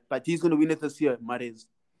 All right. But he's going to win it this year, Mahrez.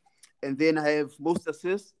 And then I have most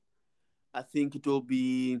assists. I think it will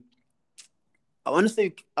be... I want to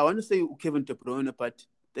say Kevin De Bruyne, but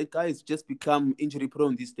that guy has just become injury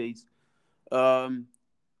prone these days. I'm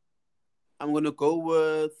going to go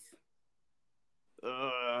with...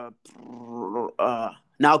 now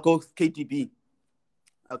I'll go with KDB.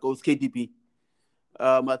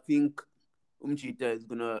 I think Umjita is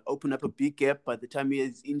going to open up a big gap. By the time he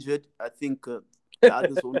is injured, I think the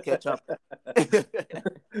others won't catch up.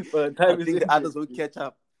 The others won't catch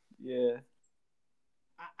up. Yeah.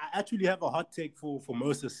 I actually have a hot take for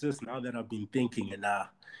most assists now that I've been thinking. And I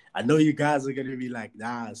know you guys are going to be like,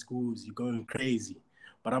 Sguz, you're going crazy.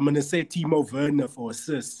 But I'm going to say Timo Werner for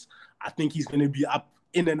assists. I think he's going to be up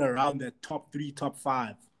in and around that top 3, top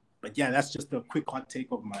 5. But yeah, that's just a quick hot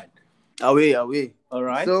take of mine. Away. All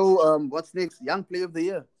right. So, what's next? Young player of the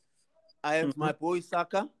year. I have my boy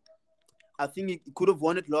Saka. I think he could have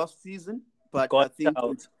won it last season, but God's I think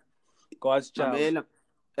God's child.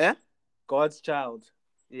 God's child.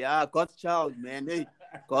 Yeah, God's child, man. Hey,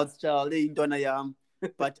 God's child. Hey,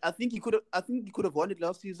 but I think he could have won it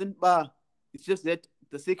last season, but it's just that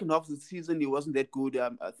the second half of the season he wasn't that good.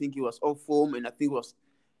 I think he was off form, and I think he was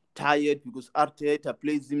tired because Arteta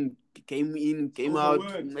plays him, came in, came out,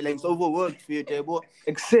 like it's overworked for you.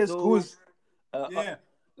 Except Sguz.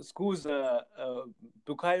 Sguz,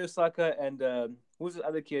 Bukayo Saka, and who's the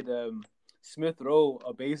other kid? Smith Rowe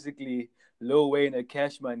are basically Lil Wayne and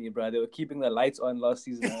Cash Money, bro. They were keeping the lights on last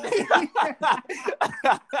season. I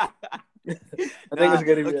think it's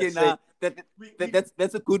gonna be okay.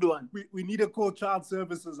 That's a good one. We need to call child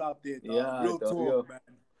services out there, dog. Yeah, Real talk, man.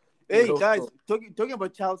 Hey guys, talking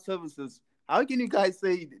about child services, how can you guys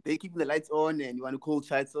say they keeping the lights on and you want to call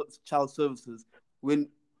child services when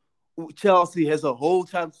Chelsea has a whole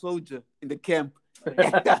child soldier in the camp?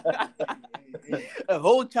 A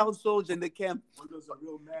whole child soldier in the camp. Those are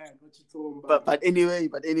real man. What you talking about? But anyway,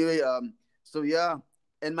 so yeah,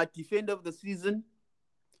 and my defender of the season,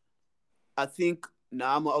 I think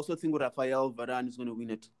I'm also think Rafael Varane is going to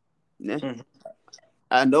win it. Yeah? Mm-hmm.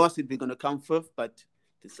 I know I said they're going to come fifth, but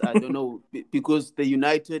I don't know because they're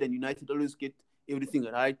United and United always get everything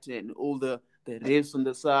right and all the refs on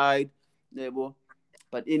the side.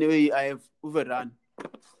 But anyway, I have Varane.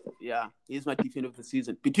 Yeah, he's my defender of the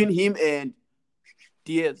season. Between him and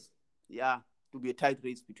Diaz, yeah, to be a tight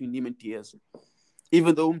race between him and Diaz.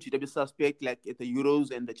 Even though MTW suspect like at the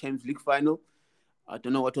Euros and the Champions League final, I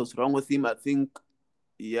don't know what was wrong with him. I think,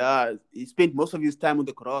 yeah, he spent most of his time on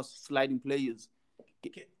the cross, sliding players.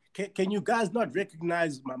 Can you guys not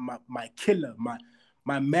recognize my killer,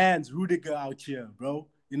 my man's Rudiger out here, bro?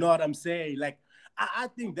 You know what I'm saying? Like, I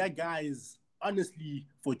think that guy is, honestly,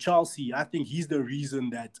 for Chelsea, I think he's the reason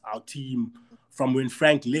that our team, from when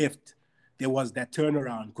Frank left, there was that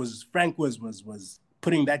turnaround. Because Frank was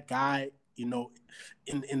putting that guy, you know,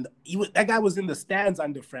 that guy was in the stands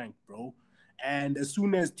under Frank, bro. And as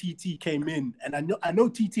soon as TT came in, and I know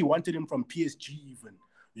TT wanted him from PSG even,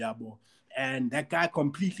 yeah, bro. And that guy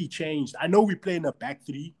completely changed. I know we play in a back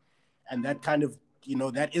three, and that kind of, you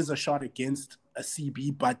know, that is a shot against a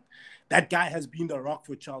CB, but that guy has been the rock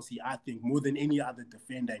for Chelsea, I think, more than any other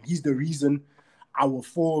defender. And he's the reason our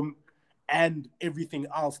form and everything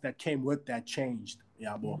else that came with that changed.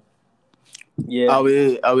 Yeah, bro. Yeah.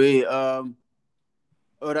 Away. All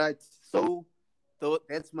right. So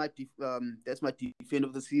that's my defender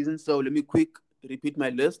of the season. So let me repeat my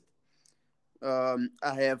list. I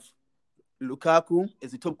have Lukaku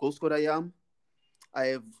as the top goal scorer. I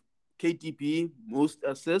have KDB, most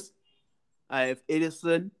assists. I have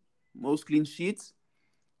Edison, most clean sheets.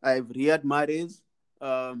 I have Riyad Mahrez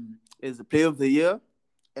as the player of the year.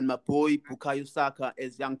 And my boy Bukayo Saka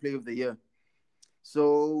as young player of the year.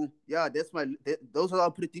 So, yeah, those are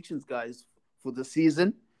our predictions, guys, for the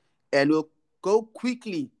season. And we'll go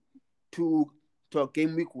quickly to our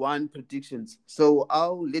game week 1 predictions. So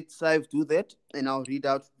I'll let Saif do that, and I'll read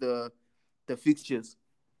out the fixtures.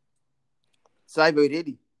 Saif, are you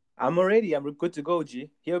ready? I'm ready. I'm good to go, G.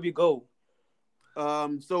 Here we go.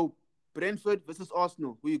 So Brentford versus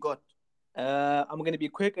Arsenal. Who you got? I'm going to be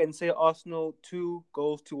quick and say Arsenal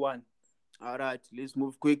 2-1. All right, let's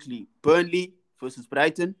move quickly. Burnley versus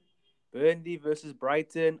Brighton. Burnley versus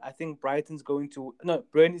Brighton. I think Burnley's going to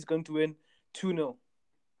win 2-0.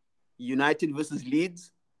 United versus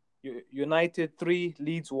Leeds. United 3,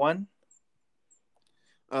 Leeds 1.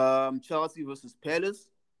 Chelsea versus Palace.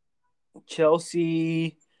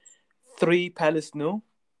 Chelsea 3, Palace 0.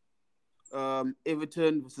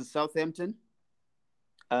 Everton versus Southampton.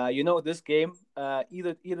 This game,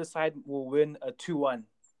 either side will win a 2-1.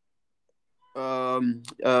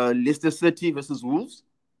 Leicester City versus Wolves.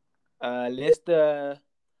 Leicester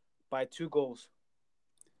by 2 goals.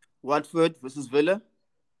 Watford versus Villa.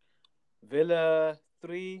 Villa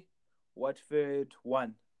 3, Watford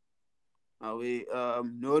 1.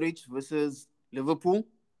 Norwich versus Liverpool.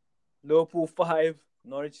 Liverpool 5,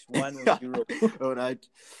 Norwich 1-0. All right.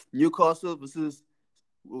 Newcastle versus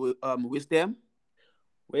West Ham.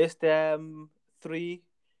 West Ham 3,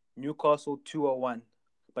 Newcastle 2-1.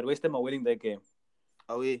 But West Ham are winning their game.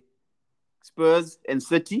 Spurs and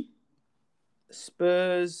City.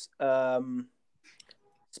 Spurs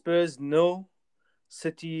 0,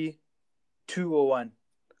 City 2-1.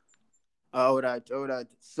 All right.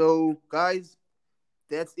 So, guys,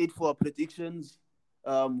 that's it for our predictions.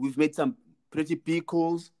 We've made some pretty big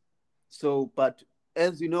calls. So, but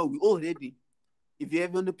as you know, we're all ready. If you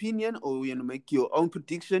have an opinion or you want to make your own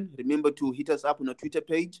prediction, remember to hit us up on our Twitter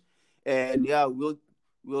page. And yeah,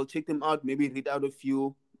 we'll check them out. Maybe read out a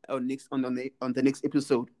few on the next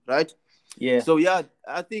episode, right? Yeah. So yeah,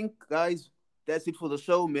 I think, guys, that's it for the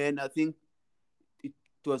show, man. I think it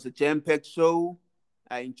was a jam-packed show.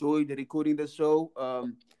 I enjoyed recording the show.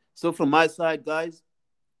 So from my side, guys,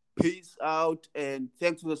 peace out and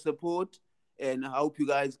thanks for the support. And I hope you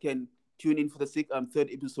guys can tune in for the third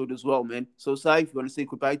episode as well, man. So, Sai, if you want to say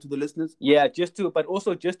goodbye to the listeners? Yeah, just to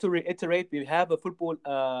reiterate, we have a football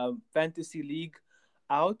fantasy league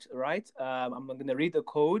out, right? I'm going to read the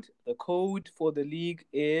code. The code for the league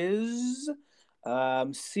is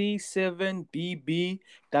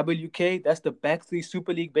C7BBWK. That's the Back Three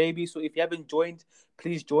Super League, baby. So if you haven't joined,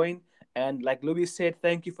 please join. And like Luwi said,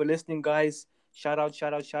 thank you for listening, guys. Shout out,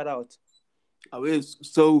 shout out, shout out.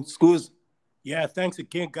 So, Sguz. Yeah, thanks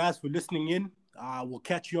again, guys, for listening in. We'll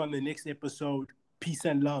catch you on the next episode. Peace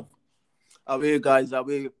and love. Away, guys.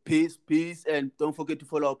 Away. Peace, peace. And don't forget to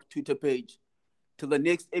follow our Twitter page. Till the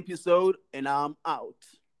next episode, and I'm out.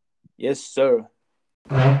 Yes, sir.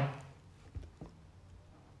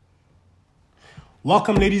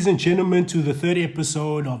 Welcome, ladies and gentlemen, to the third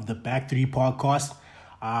episode of the Back Three podcast.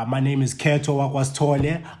 My name is Keto Wakwas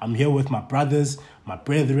Tole. I'm here with my brothers, my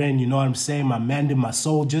brethren, you know what I'm saying, my men and my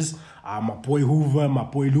soldiers, my boy Hoover, my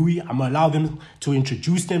boy Luwi. I'm going to allow them to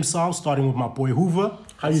introduce themselves, starting with my boy Hoover.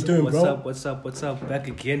 How you doing, bro? What's up? Back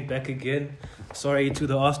again. Sorry to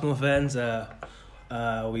the Arsenal fans.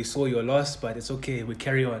 We saw your loss, but it's okay. We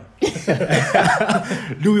carry on.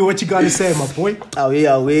 Luwi, what you got to say, my boy?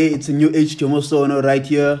 Away. It's a new age Jomo right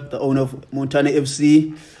here, the owner of Montana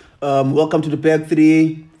FC. Welcome to the Back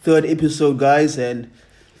Three, third episode, guys. And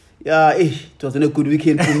yeah, it wasn't a good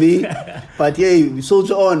weekend for me. But yeah, we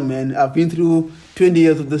soldier on, man. I've been through 20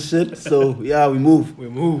 years of this shit. So yeah, we move.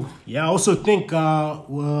 Yeah, I also think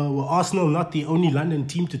were Arsenal not the only London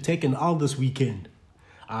team to take an L this weekend?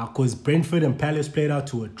 Because Brentford and Palace played out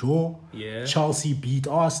to a draw. Yeah. Chelsea beat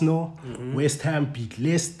Arsenal. Mm-hmm. West Ham beat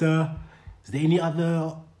Leicester. Is there any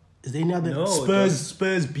other? No,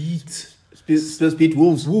 Spurs beat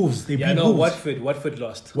Wolves. They beat Wolves. Watford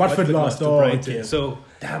lost. Watford lost to Brighton. Okay. So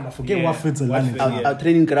damn, I forget Watford's a London. Our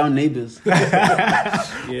training ground neighbors. But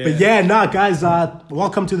yeah, guys.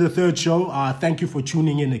 Welcome to the third show. Thank you for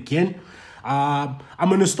tuning in again. I'm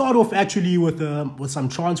gonna start off actually with some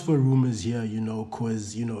transfer rumors here,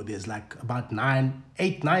 because there's like about 9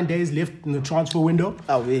 days left in the transfer window.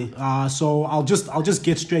 So I'll just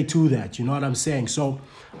get straight to that. You know what I'm saying? So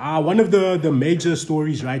one of the major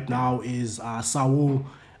stories right now is Saul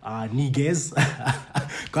Niguez.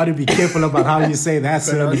 Got to be careful about how you say that.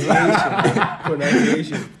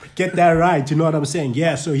 Pronunciation. Get that right. You know what I'm saying?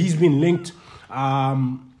 Yeah. So he's been linked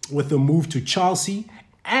with a move to Chelsea.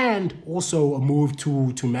 And also a move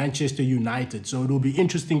to Manchester United. So it'll be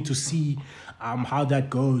interesting to see how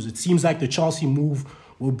that goes. It seems like the Chelsea move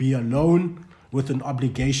will be a loan with an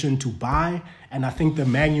obligation to buy. And I think the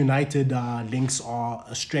Man United links are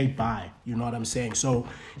a straight buy. You know what I'm saying? So,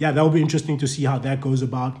 yeah, that'll be interesting to see how that goes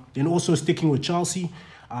about. Then also sticking with Chelsea,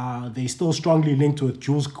 they still strongly linked with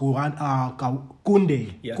Jules Kounde.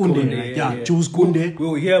 Jules Kounde.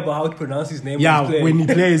 We'll hear about how to pronounce his name. Yeah, when he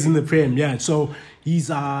plays in the Prem. Yeah, so he's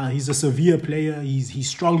a Sevilla player. He's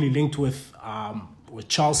strongly linked with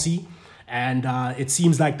Chelsea, and it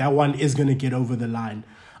seems like that one is going to get over the line.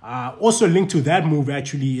 Also linked to that move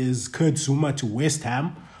actually is Kurt Zouma to West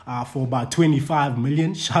Ham. For about 25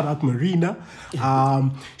 million. Shout out Marina.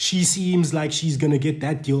 She seems like she's going to get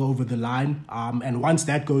that deal over the line. And once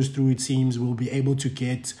that goes through, it seems we'll be able to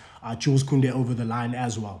get Jules Kounde over the line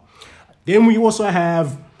as well. Then we also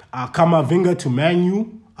have Kamavinga to Man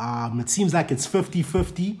U. It seems like it's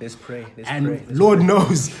 50-50. Let's pray. Lord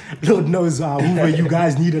knows, Hoover, you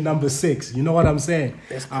guys need a number 6. You know what I'm saying?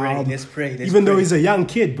 Let's pray. Even though he's a young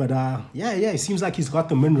kid, but it seems like he's got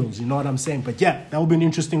the minerals. You know what I'm saying? But yeah, that will be an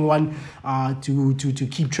interesting one to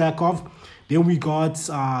keep track of. Then we got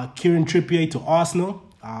Kieran Trippier to Arsenal.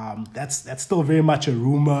 That's still very much a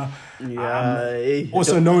rumor. Yeah.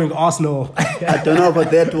 Also knowing Arsenal, I don't know about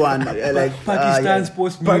that one. Pakistan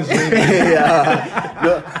sports news.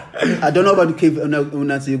 No, I don't know about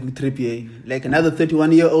Trippier. Like another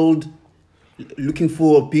 31-year-old looking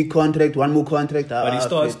for a big contract, one more contract. But he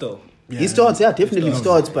starts though. Yeah. He starts, definitely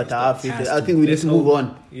starts. But I think we need to move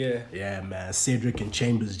on. Yeah, man. Cedric and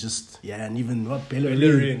Chambers and even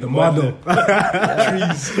Bellerin, the model,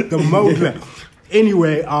 the mogler.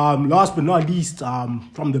 Anyway, last but not least,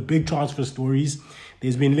 from the big transfer stories,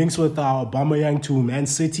 there's been links with Aubameyang to Man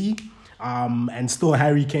City, and still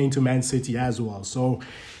Harry Kane to Man City as well. So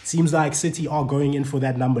it seems like City are going in for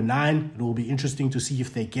that number 9. It will be interesting to see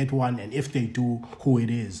if they get one, and if they do, who it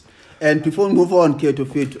is. And before we move on, Keto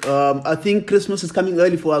Fit, I think Christmas is coming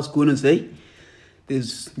early for us, Gunners, eh?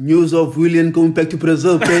 There's news of Willian going back to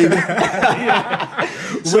Brazil, baby.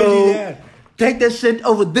 So take that shit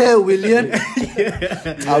over there, Willian.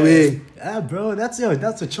 Bro, that's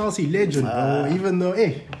a Chelsea legend, bro. Even though,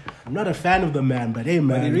 I'm not a fan of the man, but man.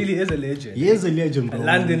 But he really is a legend. He is a legend, bro. A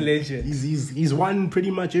London legend. He's won pretty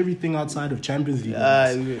much everything outside of Champions League.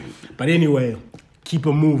 But anyway, keep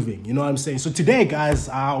it moving. You know what I'm saying? So today, guys,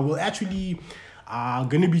 we're actually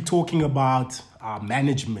going to be talking about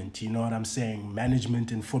management. You know what I'm saying?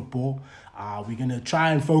 Management in football. We're gonna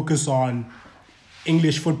try and focus on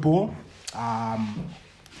English football.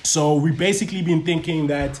 So we've basically been thinking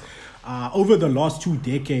that over the last 2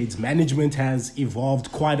 decades, management has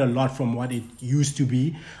evolved quite a lot from what it used to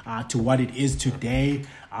be to what it is today.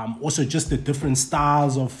 Also, just the different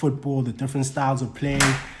styles of football, the different styles of playing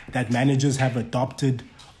that managers have adopted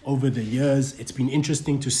over the years. It's been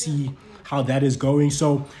interesting to see how that is going.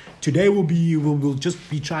 So today we'll just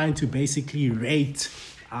be trying to basically rate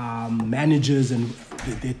managers and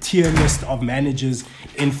the tier list of managers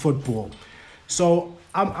in football. So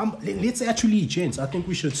let's actually, gents, I think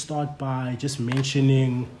we should start by just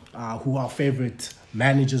mentioning who our favorite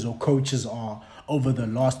managers or coaches are over the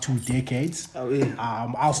last 2 decades.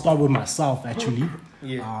 I'll start with myself, actually,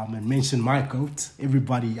 and mention my GOAT.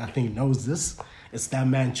 Everybody, I think, knows this. It's that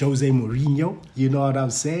man, Jose Mourinho. You know what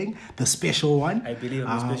I'm saying? The special one. I believe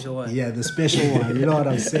I'm the special one. Yeah, the special one. You know what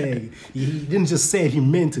I'm saying? He didn't just say it, he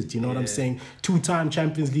meant it. You know what I'm saying? 2-time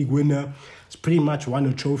Champions League winner. He's pretty much won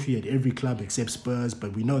a trophy at every club except Spurs,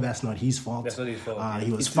 but we know that's not his fault. That's not his fault.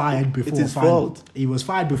 He was fired before it's his final. fault. He was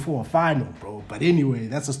fired before a final, bro. But anyway,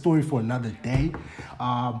 that's a story for another day.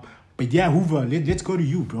 But yeah, Hoover, let's go to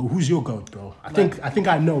you, bro. Who's your GOAT, bro? I think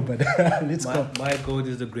I know, but let's go. My GOAT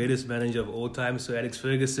is the greatest manager of all time, Sir Alex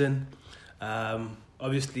Ferguson.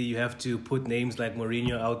 Obviously, you have to put names like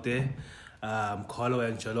Mourinho out there, Carlo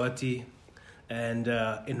Ancelotti, and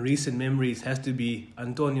in recent memories has to be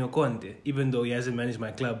Antonio Conte, even though he hasn't managed my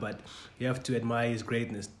club, but you have to admire his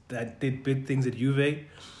greatness. That did big things at Juve,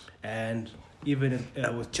 and even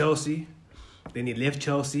with Chelsea. Then he left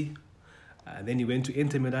Chelsea. Then he went to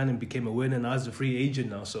Inter Milan and became a winner, and now he's a free agent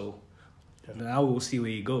now. So now we'll see where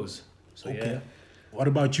he goes. So Okay. yeah. What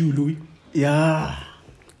about you, Louis? Yeah.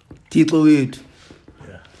 Tito Wade.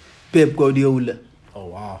 Yeah. Pep Guardiola. Oh,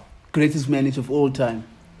 wow. Greatest manager of all time.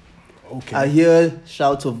 Okay. I hear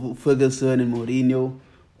shouts of Ferguson and Mourinho,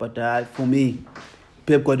 but for me,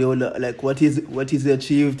 Pep Guardiola, like what he's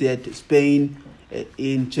achieved at Spain,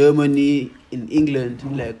 in Germany, in England,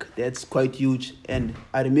 like that's quite huge. And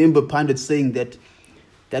I remember pundits saying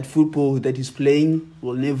that football that he's playing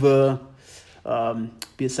will never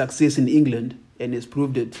be a success in England, and he's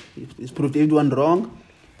proved it. He's proved everyone wrong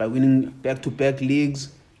by winning back-to-back leagues.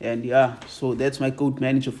 And yeah, so that's my GOAT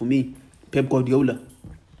manager for me, Pep Guardiola.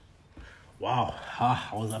 Wow.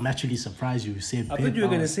 I'm actually surprised you said I Pep. thought you were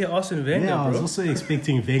going to say Arsene Wenger, Yeah, I was bro. also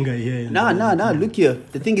expecting Wenger here. Nah, look here.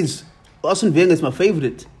 The thing is, Arsene Wenger is my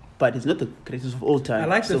favorite, but he's not the greatest of all time. I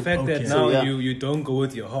like the fact that okay. now So, yeah. you don't go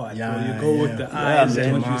with your heart, Yeah, bro. You go with the yeah. eyes Yeah,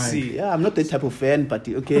 and man. what you see. Yeah, I'm not that type of fan, but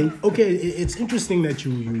okay. Okay, it's interesting that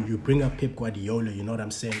you bring up Pep Guardiola, you know what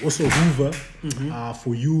I'm saying? Also, Hoover,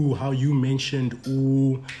 for you, how you mentioned,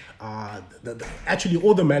 actually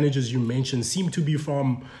all the managers you mentioned seem to be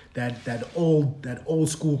from that old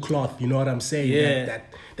school cloth, you know what I'm saying? Yeah.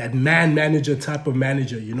 That man manager type of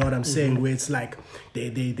manager, you know what I'm saying? Where it's like they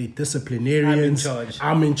disciplinarians.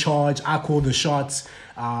 I'm in charge. I call the shots.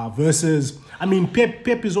 Versus, I mean,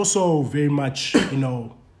 Pep is also very much, you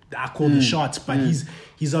know, I call the shots, but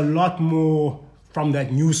he's a lot more from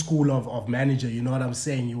that new school of manager, you know what I'm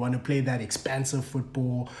saying? You want to play that expansive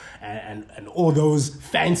football and all those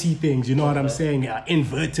fancy things, you know what I'm saying?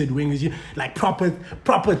 Inverted wingers, like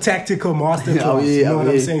proper tactical masterclass, you know what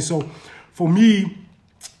I'm saying? So for me,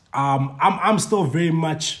 I'm still very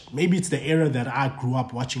much, maybe it's the era that I grew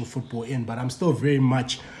up watching football in, but I'm still very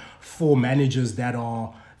much for managers that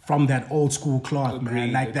are from that old school cloth,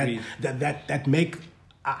 man. Like that make.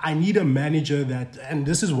 I need a manager that, and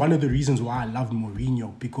this is one of the reasons why I loved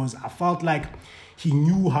Mourinho, because I felt like he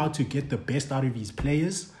knew how to get the best out of his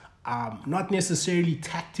players, not necessarily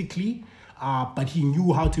tactically, but he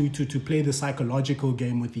knew how to play the psychological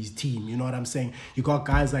game with his team. You know what I'm saying? You got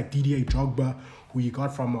guys like Didier Drogba, who you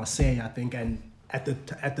got from Marseille, I think, and at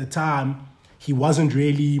the time, he wasn't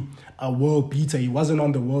really a world beater. He wasn't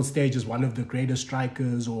on the world stage as one of the greatest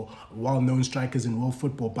strikers or well-known strikers in world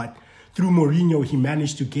football, but through Mourinho, he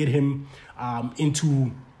managed to get him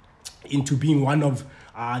into being one of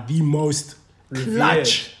the most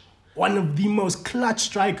clutch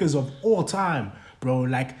strikers of all time, bro.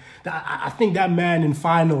 Like I think that man in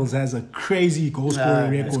finals has a crazy goal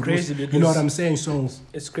scoring record. It's crazy because you know what I'm saying. So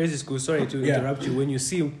it's crazy, Sguz. Sorry to interrupt you. When you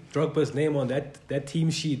see Drogba's name on that team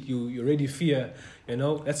sheet, you already fear You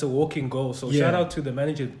know, that's a walking goal. So shout out to the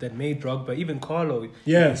manager that made Drogba, even Carlo.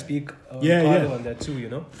 Yeah. You can speak Carlo on that too, you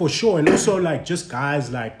know. For sure. And also like just guys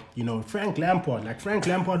like, you know, Frank Lampard. Like Frank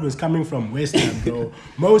Lampard was coming from West Ham, bro.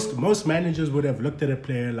 most managers would have looked at a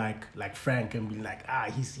player like Frank and be like,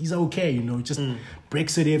 he's okay, you know, just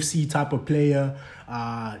Brexit FC type of player.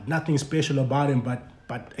 Nothing special about him.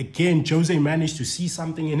 But again, Jose managed to see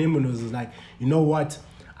something in him and was like, you know what?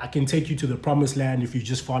 I can take you to the promised land if you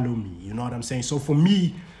just follow me. You know what I'm saying? So for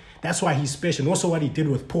me, that's why he's special. And also what he did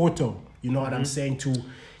with Porto, you know what I'm saying?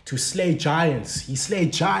 To slay giants. He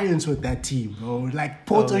slayed giants with that team, bro. Like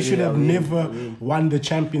Porto should have never won the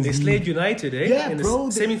Champions League. They slayed United, eh? Yeah, in bro.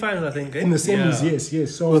 The semi-final, I think. Eh? In the semis,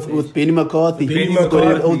 yes. So with Benny McCarthy. Benny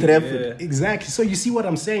McCarthy, Old Trafford. Yeah. Exactly. So you see what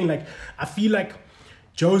I'm saying? Like I feel like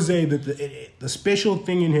Jose, the special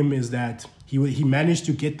thing in him is that he managed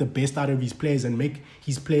to get the best out of his players and make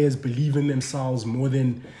his players believe in themselves more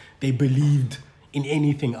than they believed in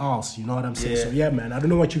anything else. You know what I'm saying? So yeah, man. I don't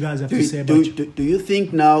know what you guys have to say about it. Do you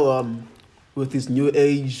think now with this new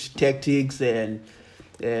age tactics and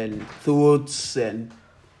thoughts and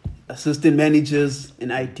assistant managers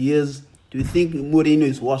and ideas, do you think Mourinho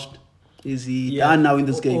is washed? Is he done now in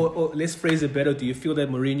this game? Or let's phrase it better. Do you feel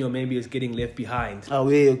that Mourinho maybe is getting left behind? Oh,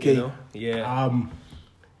 yeah, okay. You know? Yeah.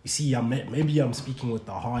 You see, maybe I'm speaking with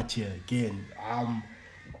the heart here again.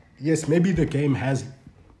 Yes, maybe the game has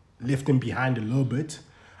left him behind a little bit.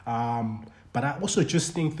 But I also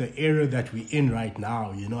just think the era that we're in right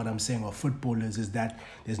now, you know what I'm saying, of footballers, is that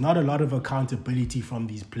there's not a lot of accountability from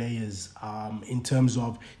these players in terms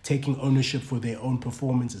of taking ownership for their own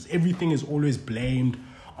performances. Everything is always blamed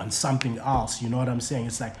on something else, you know what I'm saying?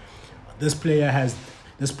 It's like this player has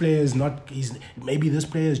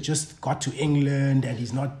just got to England and he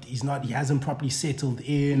hasn't properly settled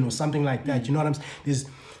in or something like that. You know what I'm saying?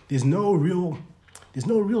 There's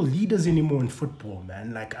no real leaders anymore in football,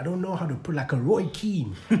 man. Like I don't know how to put like a Roy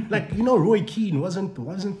Keane. Like, you know, Roy Keane wasn't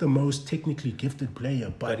the most technically gifted player,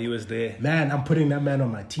 but he was there. Man, I'm putting that man on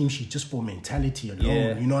my team sheet just for mentality alone.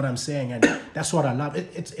 Yeah. You know what I'm saying? And that's what I love.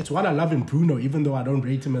 It's what I love in Bruno, even though I don't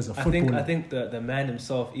rate him as a footballer. I think the man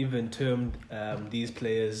himself even termed these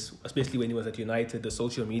players, especially when he was at United, the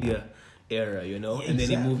social media era, you know, and then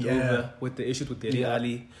he moved over with the issues with Dele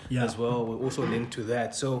Alli as well. We're also linked to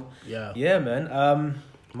that. So yeah, man.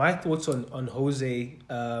 My thoughts on Jose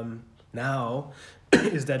now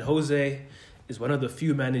is that Jose is one of the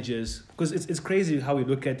few managers, because it's crazy how we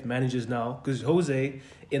look at managers now, because Jose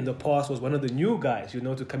in the past was one of the new guys, you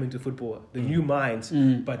know, to come into football, the new minds,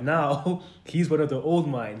 but now he's one of the old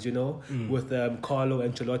minds, you know, with Carlo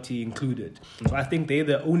Ancelotti included. So I think they're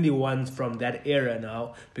the only ones from that era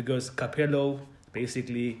now, because Capello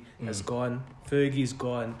basically has gone, Fergie's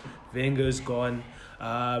gone, Wenger's gone,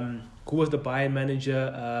 who was the Bayern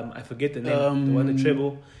manager? I forget the name, the one the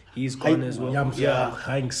treble. He's gone as well.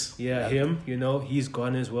 Thanks. Yeah, him. You know, he's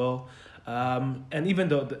gone as well. And even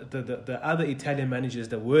the other Italian managers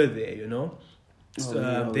that were there, you know,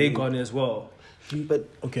 they're gone as well. But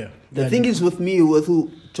okay, the thing is with me, with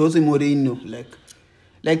Jose Mourinho,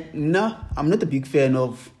 no, I'm not a big fan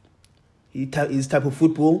of his type of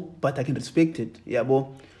football, but I can respect it. Yeah,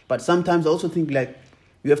 but sometimes I also think like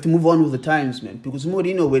you have to move on with the times, man. Because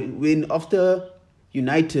Mourinho, when after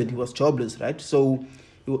United, he was jobless, right? So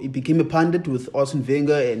he became a pundit with Arsene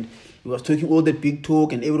Wenger, and he was talking all that big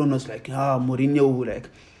talk, and everyone was like, Mourinho, like,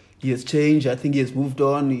 he has changed. I think he has moved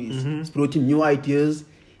on. He's brought in new ideas.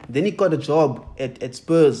 Then he got a job at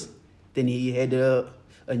Spurs. Then he had a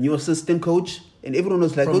new assistant coach, and everyone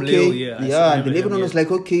was like, From okay. Lille, and then everyone was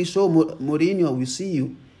like, okay, so Mourinho, we see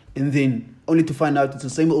you. And then only to find out it's the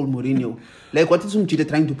same old Mourinho. Like, what is Umchide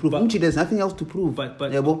trying to prove? Umchide has nothing else to prove.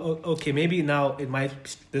 Okay, maybe now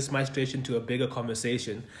this might stretch into a bigger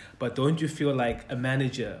conversation. But don't you feel like a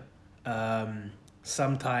manager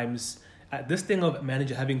sometimes this thing of a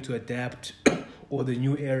manager having to adapt or the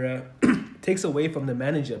new era takes away from the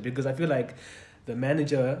manager? Because I feel like the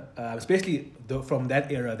manager, especially from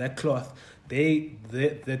that era, that cloth, the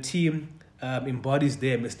team embodies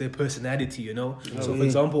them. It's their personality, you know. So for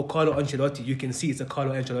example, Carlo Ancelotti, you can see it's a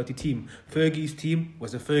Carlo Ancelotti team. Fergie's team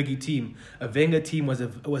was a Fergie team. A Wenger team was a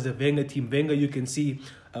Wenger team. Wenger, you can see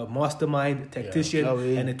a mastermind, tactician,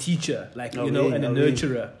 and a teacher, like and a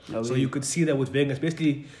nurturer. So you could see that with Wenger,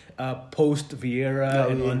 especially post Vieira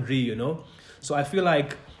and Henry, you know. So I feel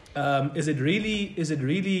like is it really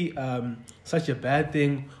such a bad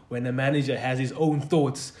thing when a manager has his own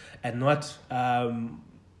thoughts and not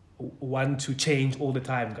want to change all the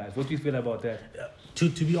time, guys? What do you feel about that? To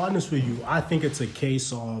be honest with you, I think it's a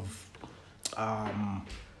case of I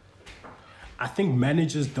think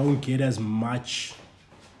managers don't get as much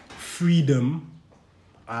freedom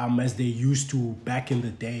as they used to back in the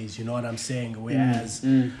days. You know what I'm saying? Whereas,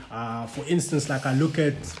 for instance, like I look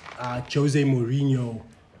at Jose Mourinho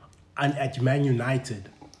and at Man United,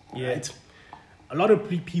 right? A lot of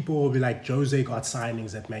people will be like, Jose got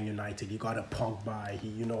signings at Man United. He got a Pogba.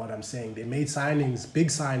 You know what I'm saying? They made signings, big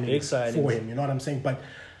signings for him. You know what I'm saying? But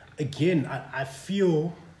again, I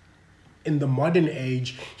feel in the modern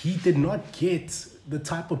age, he did not get the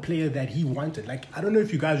type of player that he wanted. Like, I don't know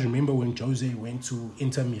if you guys remember when Jose went to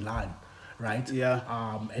Inter Milan, right?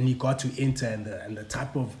 Yeah. And he got to Inter and the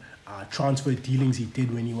type of transfer dealings he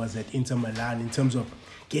did when he was at Inter Milan in terms of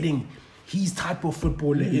getting his type of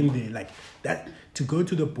footballer in there. Like, that, to go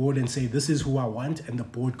to the board and say, this is who I want, and the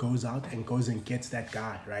board goes out and goes and gets that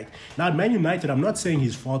guy, right? Now, at Man United, I'm not saying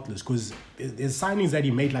he's faultless, because there's signings that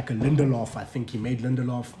he made, like a Lindelof. I think he made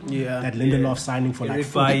Lindelof. Yeah. That Lindelof signing for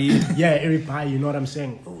Eric like... Bailly. Eric Bailly, you know what I'm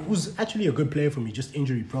saying? Who's actually a good player for me, just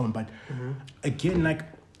injury prone. But again, like,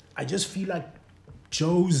 I just feel like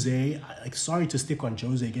Jose, like, sorry to stick on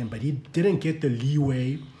Jose again, but he didn't get the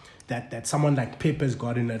leeway that someone like Pep has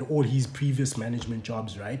gotten at all his previous management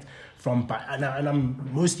jobs, right? And I'm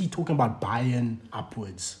mostly talking about Bayern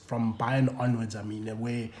upwards. From Bayern onwards, I mean,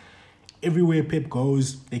 where everywhere Pep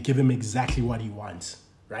goes, they give him exactly what he wants,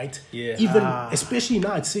 right? Yeah. Even, especially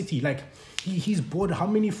now at City, like, he's bought how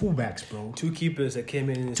many fullbacks, bro? 2 keepers that came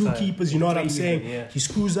in his Two time. keepers, you know what I'm saying? Yeah. He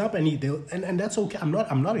screws up and and that's okay. I'm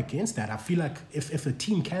not against that. I feel like if a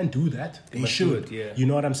team can do that, they must should. do it, yeah. You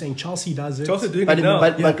know what I'm saying? Chelsea does it. Chelsea doing But, it now.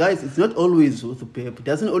 but guys, it's not always with Pep. He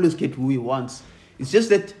doesn't always get who he wants. It's just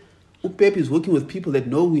that Pep is working with people that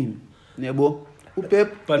know him. Nebo.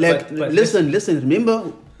 Pep, listen.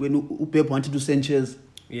 Remember when Pep wanted to Sanchez?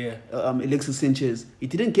 Yeah. Alexis Sanchez. He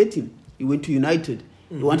didn't get him. He went to United.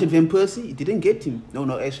 He wanted Van Persie. He didn't get him. No.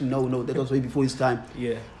 That was way before his time.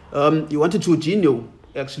 Yeah. He wanted Jorginho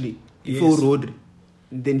actually before Rodri.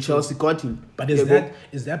 Then Chelsea got him. But is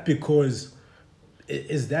that because?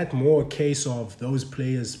 Is that more a case of those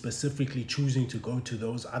players specifically choosing to go to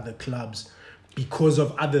those other clubs because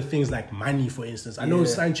of other things like money, for instance? I know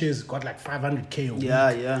Sanchez got like 500k a week.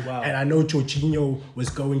 Yeah. Wow. And I know Jorginho was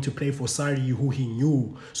going to play for Sarri, who he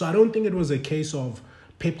knew. So I don't think it was a case of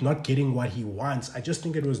Pep not getting what he wants. I just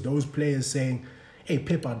think it was those players saying, hey,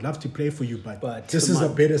 Pep, I'd love to play for you, but this is a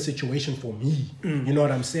better situation for me. You know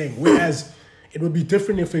what I'm saying? Whereas it would be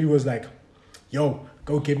different if he was like, yo,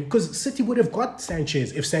 go get me. Because City would have got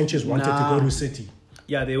Sanchez if Sanchez wanted to go to City.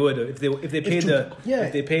 Yeah, they would if they paid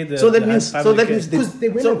the. So that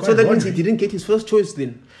means he didn't get his first choice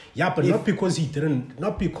then. Yeah, but not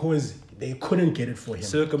because they couldn't get it for him.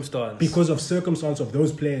 Circumstance. Because of circumstance of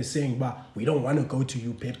those players saying, but we don't want to go to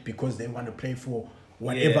you, Pep, because they want to play for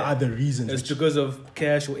whatever other reasons. It's because of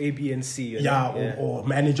cash or A, B, and C. Or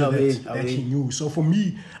manager that he knew. So for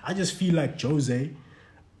me, I just feel like Jose,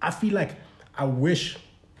 I wish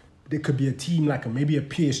there could be a team like maybe a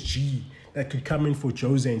PSG that could come in for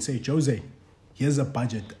Jose and say, Jose, here's a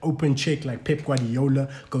budget, open check like Pep Guardiola,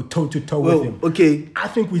 go toe-to-toe with him. Okay. I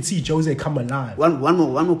think we'd see Jose come alive. One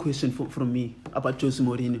more question from me about Jose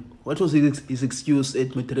Mourinho. What was his excuse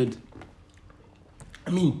at Madrid?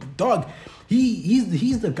 I mean, dog,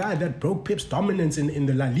 he's the guy that broke Pep's dominance in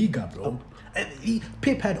the La Liga, bro.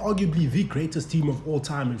 Pep had arguably the greatest team of all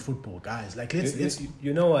time in football, guys. Like, let's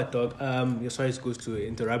you know what, dog? Sorry, Sguz, to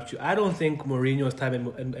interrupt you. I don't think Mourinho's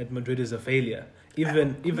time at Madrid is a failure.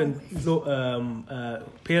 Even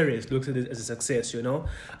Perez looks at it as a success. You know,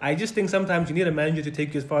 I just think sometimes you need a manager to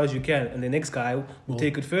take you as far as you can, and the next guy will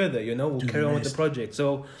take it further. You know, will carry on with the project.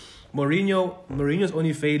 So, Mourinho's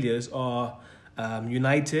only failures are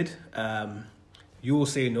United. You will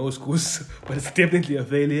say no, Sguz, but it's definitely a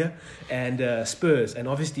failure. And Spurs, and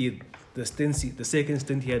obviously the second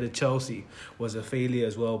stint he had at Chelsea was a failure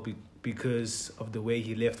as well because of the way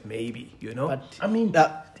he left. Maybe, you know. But I mean,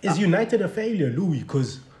 is United a failure, Luwi?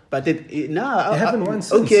 Because they haven't won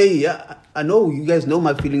since. Okay, yeah, I know you guys know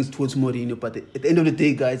my feelings towards Mourinho, but at the end of the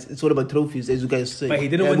day, guys, it's all about trophies, as you guys say. But he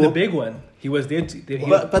didn't win the big one. He was there.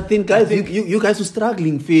 But then, guys, you guys were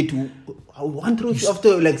struggling fair to one trophy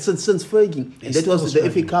after since Fergie, and that was the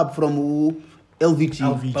FA Cup from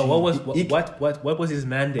LVG. But what was his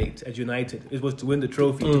mandate at United? It was to win the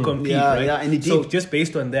trophy, to compete, right? Yeah, and he did. So just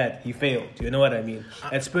based on that, he failed. You know what I mean?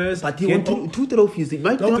 At Spurs, but he won two trophies. It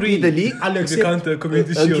might not be the league. I'll accept the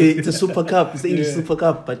Community Shield. Okay, it's a Super Cup. It's the English Super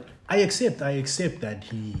Cup. But I accept that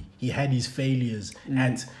he had his failures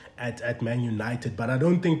at Man United, but I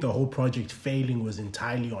don't think the whole project failing was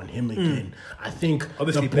entirely on him again. I think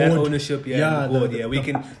obviously the board, bad ownership,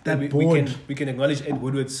 the board. We can acknowledge Ed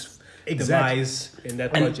Woodward's demise in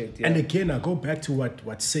that project. Yeah. And again, I go back to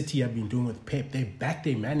what City have been doing with Pep. They back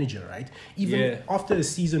their manager, right? Even after a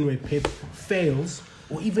season where Pep fails,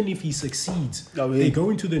 or even if he succeeds, they go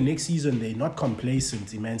into the next season, they're not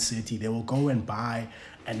complacent in Man City. They will go and buy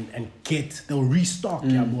they'll restock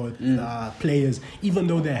players, even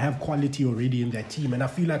though they have quality already in their team. And I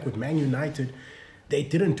feel like with Man United, they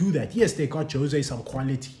didn't do that. Yes, they got Jose some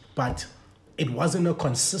quality, but it wasn't a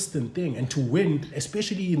consistent thing. And to win,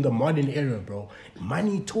 especially in the modern era, bro,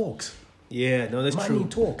 money talks. Yeah, no, that's true. Money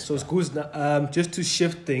talks. So Sguz, just to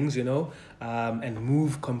shift things, and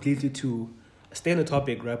move completely to stay on the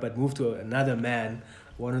topic, right? But move to another man,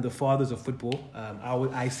 one of the fathers of football.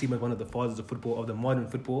 I see him as one of the fathers of football, of the modern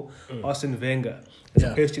football, Arsene Wenger.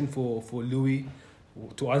 There's a question for Luwi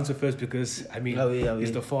to answer first, because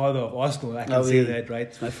he's the father of Arsenal. I can say that,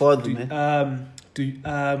 right? My father, man.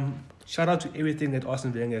 Shout out to everything that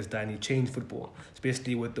Arsene Wenger has done. He changed football,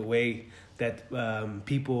 especially with the way that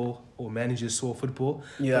people or managers saw football.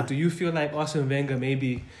 Yeah. But do you feel like Arsene Wenger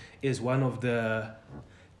maybe is one of the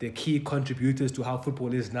key contributors to how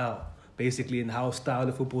football is now, basically, and how style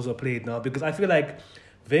of footballs are played now? Because I feel like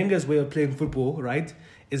Wenger's way of playing football, right,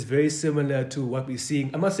 is very similar to what we're seeing.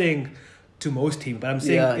 I'm not saying to most teams, but I'm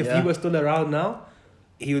saying if he was still around now,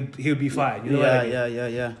 he would be fine. You know what I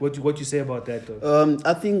mean? Yeah. What you say about that, though?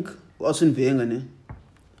 I think Arsene Wenger,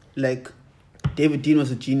 like David Dean was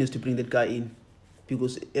a genius to bring that guy in,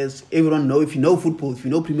 because as everyone know, if you know football, if you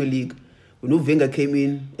know Premier League, when Wenger came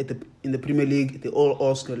in in the Premier League, they all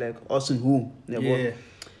ask like Arsene who, boy.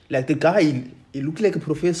 Like the guy, he looked like a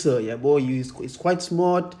professor, boy. He's quite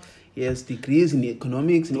smart. He has degrees in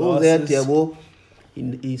economics and all that, boy.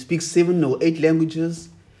 He speaks 7 or 8 languages,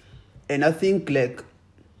 and I think like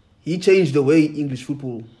he changed the way English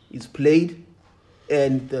football is played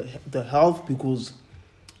and the health, because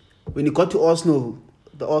when he got to Arsenal,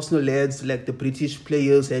 the Arsenal lads, like the British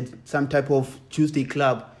players, had some type of Tuesday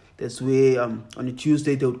club. That's where on a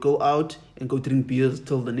Tuesday they would go out and go drink beers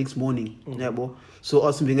till the next morning. So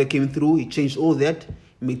Arsene Wenger came through. He changed all that.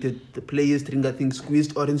 He made the players drink, I think,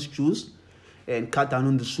 squeezed orange juice and cut down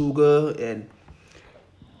on the sugar.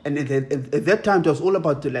 And at that time, it was all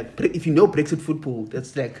about if you know Brexit football,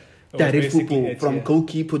 that's like direct football from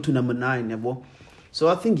goalkeeper to number 9. So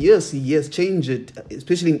I think, yes, he has changed it,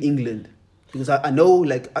 especially in England. Because I know,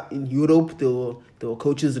 like, in Europe, there were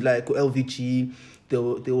coaches like LVG, there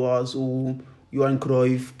was Johan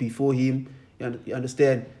Cruyff before him, you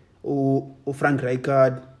understand, or Frank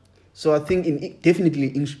Rijkaard. So I think definitely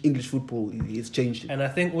English football has changed. And I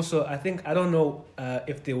think I don't know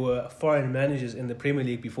if there were foreign managers in the Premier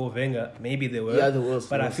League before Wenger. Maybe there were. Yeah, there was.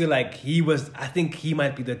 But I feel like I think he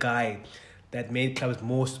might be the guy that made clubs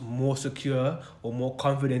more secure or more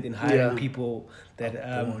confident in hiring people that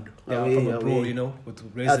are from abroad, with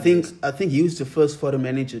residence. I think he was the first foreign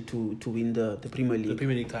manager to win the Premier League. The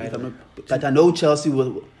Premier League title. But I know Chelsea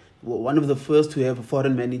were one of the first to have a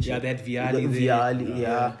foreign manager. Yeah, they had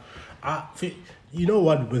Vialli. You know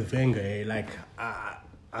what, with Wenger,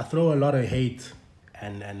 I throw a lot of hate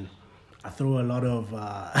and I throw a lot of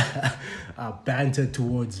banter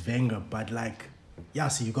towards Wenger, but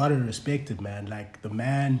so you gotta respect it, man. Like, the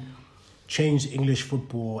man changed English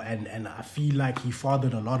football, and I feel like he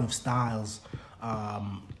fathered a lot of styles,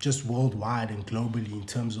 just worldwide and globally, in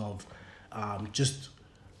terms of just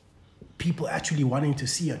people actually wanting to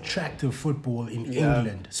see attractive football in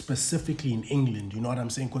England, specifically in England. You know what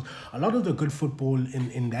I'm saying? Because a lot of the good football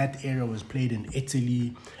in that era was played in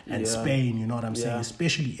Italy and Spain. You know what I'm saying?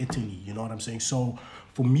 Especially Italy. You know what I'm saying? So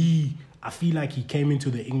for me, I feel like he came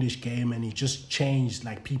into the English game and he just changed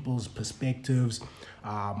people's perspectives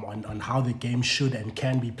on how the game should and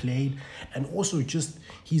can be played, and also just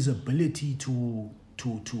his ability to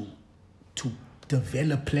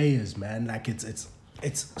develop players, man.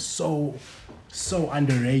 It's so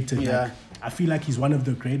underrated. I feel like he's one of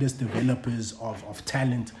the greatest developers of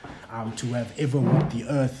talent to have ever walked the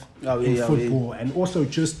earth in football. And also I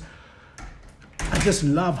just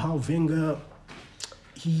love how Wenger,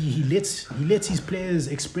 he lets his players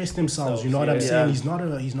express themselves. You know what I'm saying? He's not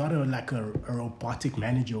a robotic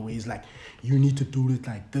manager where he's like, you need to do it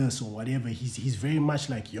like this or whatever. He's very much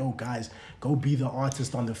like, yo, guys, go be the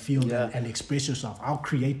artist on the field and express yourself. I'll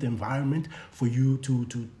create the environment for you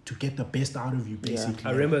to get the best out of you, basically.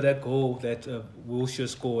 I remember that goal that Wilshere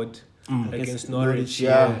scored against Norwich.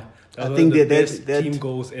 I think that team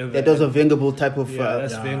goals ever. That was a Wenger type of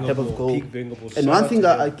goal. Peak Wenger. And one thing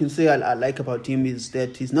I can say I like about him is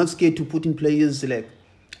that he's not scared to put in players, like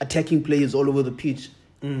attacking players all over the pitch.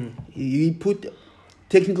 He put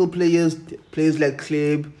technical players like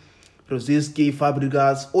Kleb, Rosiski,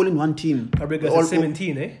 Fabregas, all in one team. Fabregas all, at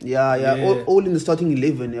 17, eh? Yeah. All in the starting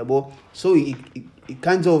 11, yeah, bro. So it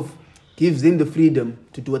kind of gives them the freedom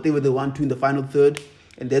to do whatever they want to in the final third.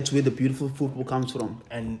 And that's where the beautiful football comes from.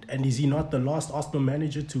 And is he not the last Arsenal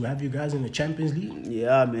manager to have you guys in the Champions League?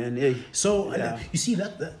 Yeah, man. Yeah. So, you see,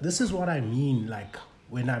 that this is what I mean, like,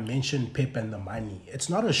 when I mention Pep and the money. It's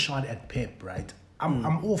not a shot at Pep, right?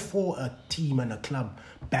 I'm all for a team and a club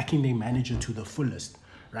backing their manager to the fullest,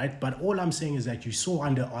 right? But all I'm saying is that you saw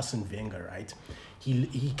under Arsene Wenger, right?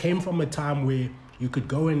 He came from a time where you could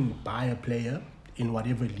go and buy a player in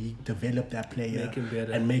whatever league, develop that player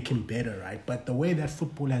and make him better, right? But the way that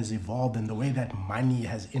football has evolved and the way that money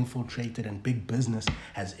has infiltrated and big business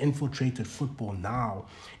has infiltrated football now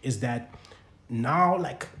is that now,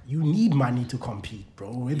 like, you need money to compete, bro,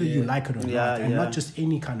 whether you like it or not. And not just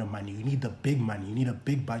any kind of money. You need the big money. You need a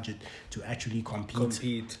big budget to actually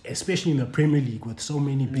compete. Especially in the Premier League with so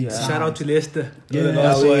many big sides. Shout out to Leicester.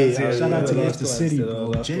 Shout out to Leicester City,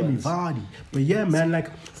 bro. Jamie Vardy. But yeah, man,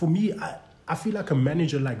 like, for me, I feel like a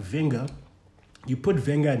manager like Wenger, you put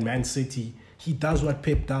Wenger at Man City, he does what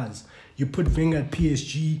Pep does. You put Wenger at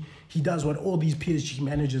PSG, he does what all these PSG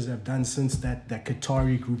managers have done since that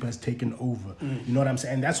Qatari group has taken over. You know what I'm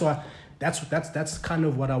saying? And that's why that's kind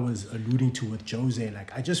of what I was alluding to with Jose.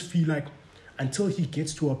 Like, I just feel like until he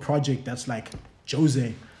gets to a project that's like,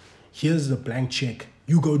 Jose, here's the blank check.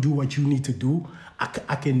 You go do what you need to do.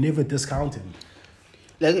 I can never discount him.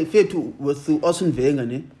 Like, fair to with Arsene Wenger,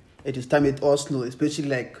 ne? At his time at Arsenal, especially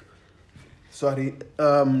like after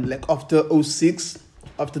 2006,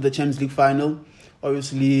 after the Champions League final,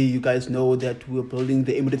 obviously you guys know that we were building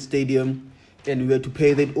the Emirates Stadium and we had to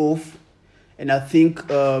pay that off. And I think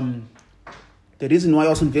the reason why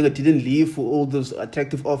Arsene Wenger didn't leave for all those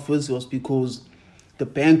attractive offers was because the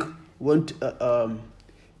bank didn't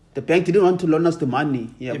want to loan us the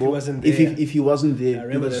money. Yeah, if he wasn't there. I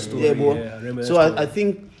remember that story. So I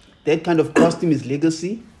think that kind of cost him his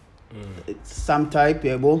legacy. Some type,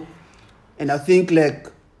 and I think like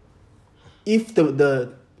if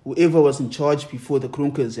the whoever was in charge before the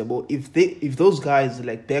Kronkers, if those guys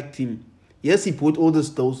like backed him, yes, he put all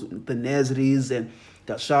those the Nasris and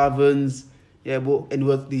the Shavans, and they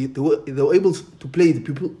were able to play the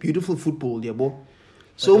beautiful football,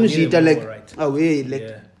 So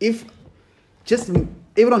if just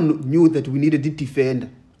everyone knew that we needed a defender.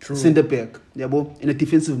 Centre back, in a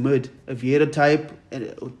defensive mid, a Vieira type, a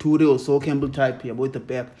Toure or Sol Campbell type, at the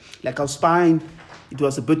back. Like our spine, it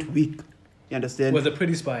was a bit weak. You understand? It was a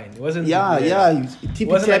pretty spine. It wasn't. It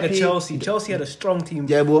wasn't like a Chelsea. Chelsea had a strong team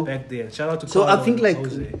back then. Shout out to. So Carlo I think like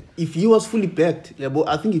Jose. if he was fully backed,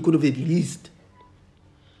 I think he could have at least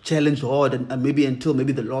challenged hard and maybe until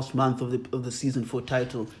the last month of the season for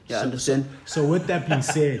title. Understand? So with that being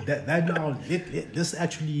said, that now this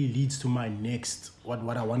actually leads to my next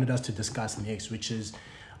what I wanted us to discuss next, which is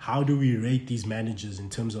how do we rate these managers in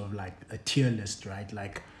terms of like a tier list, right?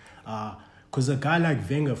 Like, because a guy like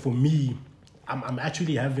Wenger, for me, I'm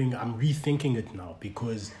rethinking it now,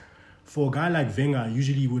 because for a guy like Wenger, I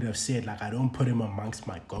usually would have said, like, I don't put him amongst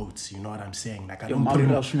my goats. You know what I'm saying? Like, I don't put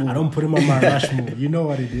him on my Rushmore. You know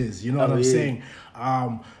what it is. You know what I'm saying?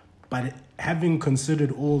 But having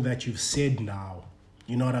considered all that you've said now,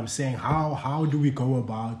 you know what I'm saying? How do we go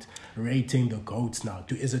about rating the goats now?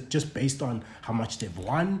 Is it just based on how much they've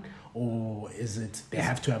won? Or is it they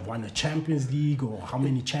have to have won a Champions League, or how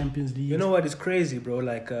many Champions Leagues? You know what is crazy, bro?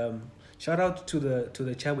 Like, shout out to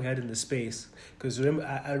the chat we had in the space, because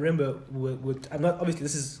I remember with I'm not obviously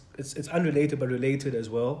it's unrelated but related as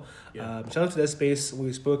well. Shout out to that space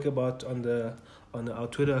we spoke about on our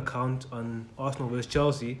Twitter account on Arsenal versus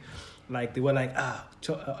Chelsea. Like, they were like,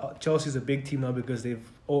 Chelsea's a big team now because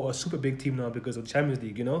or a super big team now because of Champions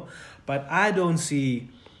League, But I don't see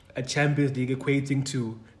a Champions League equating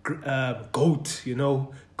to GOAT,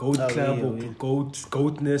 GOAT club or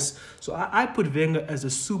GOATness. So I put Wenger as a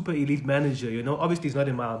super elite manager, Obviously, he's not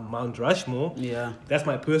in my Mount Rushmore. Yeah. That's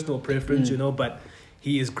my personal preference, but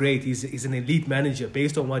he is great. He's an elite manager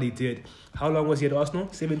based on what he did. How long was he at Arsenal?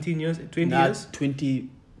 17 years? 20 years?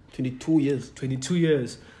 22 years. 22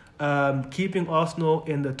 years. Keeping Arsenal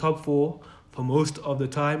in the top four for most of the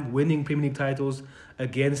time, winning Premier League titles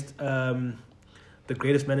against the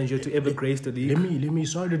greatest manager to ever grace the league. Let me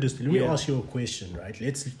ask you a question, right?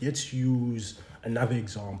 Let's use another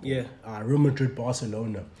example. Yeah. Real Madrid,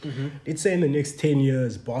 Barcelona. Mm-hmm. Let's say in the next 10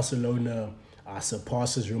 years, Barcelona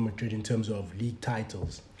surpasses Real Madrid in terms of league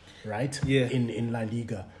titles, right? Yeah. In La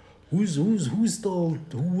Liga. Who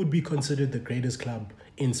would be considered the greatest club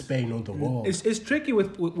in Spain or the world? It's tricky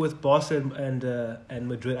with Barca and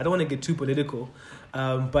Madrid. I don't want to get too political,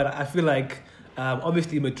 but I feel like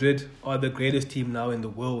Obviously, Madrid are the greatest team now in the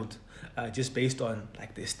world, just based on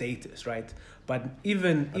like their status, right? But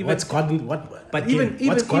even what's got them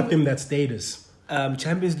that status?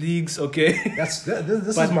 Champions Leagues, okay. This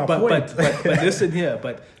is my point. But listen here,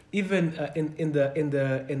 but even in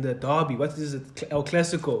the derby, what is it? El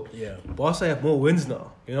Clasico. Yeah. Barca have more wins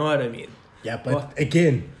now. You know what I mean? Yeah, but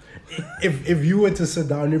again, if you were to sit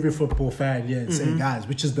down every football fan, and say, guys,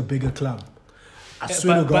 which is the bigger club? I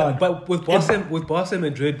swear to God. But with Barca and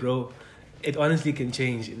Madrid, bro, it honestly can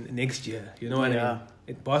change next year. You know what I mean?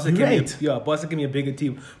 Barca can be a bigger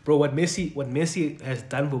team, bro. What Messi has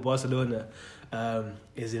done for Barcelona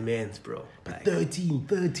is immense, bro. Like,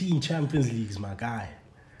 13 Champions Leagues, my guy.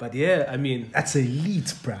 But yeah, I mean, that's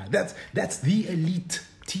elite, bro. That's the elite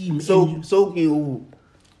team. So you,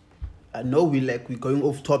 I know we're going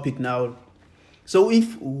off topic now. So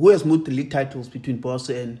who has more league titles between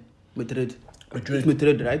Barca and Madrid? It's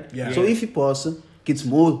Madrid, right? Yeah. So if Barca gets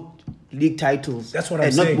more league titles, that's what I'm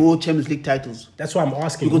and saying. not more Champions League titles. That's why I'm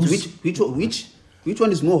asking. Because which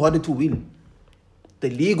one is more harder to win? The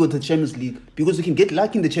league or the Champions League? Because you can get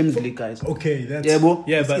lucky in the Champions League, guys. Okay, that's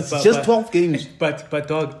it's just 12 games. But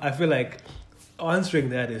dog, I feel like answering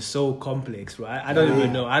that is so complex, right? I don't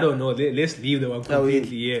even know. I don't know. Let's leave the one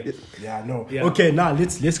completely. Yeah, no. Yeah. Okay, now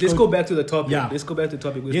let's go back to the topic. Yeah. Let's go back to the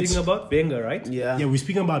topic. We're speaking about Wenger, right? Yeah. Yeah, we're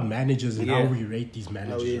speaking about managers and how we rate these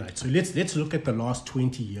managers, right? So let's look at the last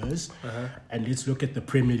 20 years and let's look at the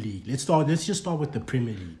Premier League. Let's just start with the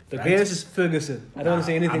Premier League. The greatest is Ferguson. I don't want to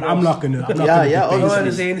say anything else. I'm not gonna. I don't want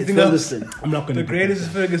to say anything else. I'm not gonna. The greatest is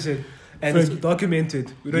Ferguson. And it's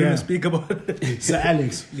documented. We don't even speak about it. So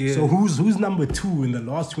Alex, so who's number 2 in the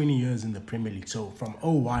last 20 years in the Premier League? So from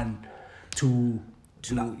 01 to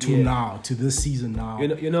now, to this season now.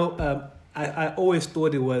 I always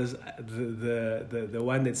thought it was the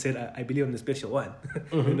one that said I believe in the special one.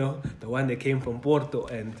 You know, the one that came from Porto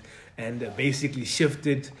and basically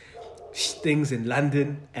shifted things in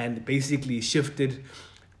London and basically shifted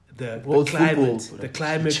the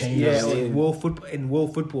climate, in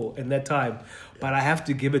world football in that time. But I have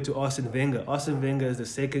to give it to Arsene Wenger. Arsene Wenger is the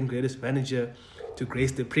second greatest manager to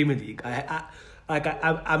grace the Premier League.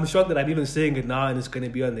 I'm shocked that I'm even saying it now and it's going to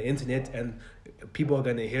be on the internet and people are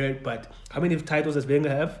going to hear it. But how many titles does Wenger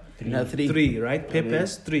have? 3, right? Pep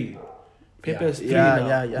has 3. Pep has 3 now.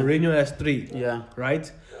 Mourinho has 3. Yeah.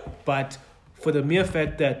 Right? But for the mere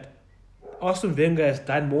fact that Arsene Wenger has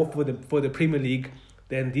done more for the Premier League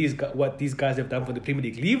than what these guys have done for the Premier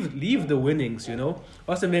League. Leave the winnings, you know.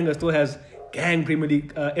 Arsene Wenger still has gang Premier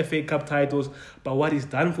League, FA Cup titles, but what he's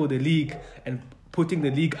done for the league and putting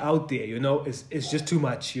the league out there, you know, is just too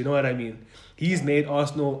much. You know what I mean? He's made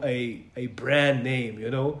Arsenal a brand name,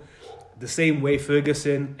 you know, the same way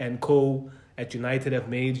Ferguson and Co at United have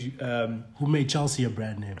made. Who made Chelsea a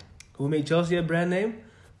brand name? Who made Chelsea a brand name?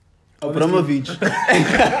 Abramovich.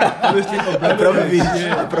 Obviously,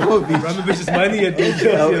 Abramovich's money at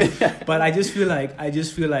Chelsea. But I just feel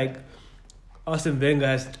like Arsene Wenger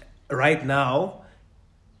has right now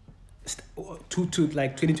to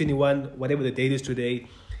like 2021, whatever the date is today,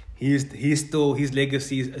 he's still, his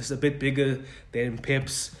legacy is a bit bigger than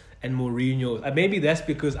Pep's and Mourinho's. Maybe that's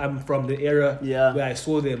because I'm from the era where I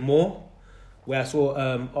saw them more, where I saw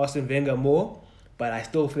Arsene Wenger more. But I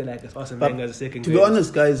still feel like it's Arsene Wenger as a second. To be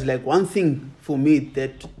honest, guys, like one thing for me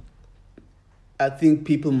that I think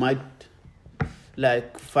people might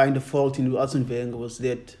like find a fault in Arsene Wenger was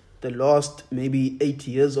that the last maybe 8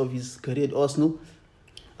 years of his career at Arsenal,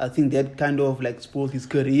 I think that kind of like spoiled his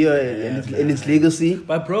career and his legacy.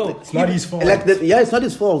 But bro, it's not his fault. It's not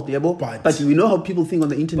his fault, yeah, bro. But we know how people think on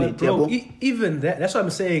the internet, bro, even that's what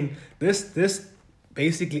I'm saying. This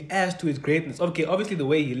basically adds to his greatness. Okay, obviously the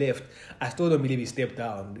way he left, I still don't believe he stepped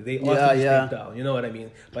down. They asked him to step down, you know what I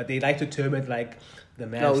mean? But they like to term it like the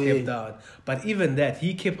man stepped down. But even that,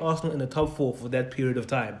 he kept Arsenal in the top 4 for that period of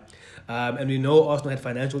time. And we know Arsenal had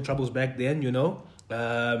financial troubles back then, you know.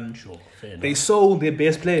 Sure, fair enough. They sold their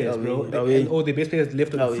best players, bro. And all their best players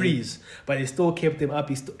left on freeze. But they still kept them up.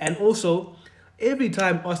 And also, every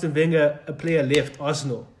time Arsene Wenger, a player left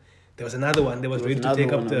Arsenal, there was another one that was ready to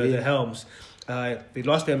take up the helms. He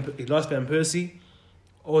lost Van Persie.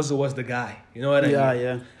 Also was the guy. You know what I mean?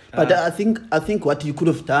 Yeah. But I think what you could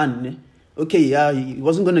have done. Okay, he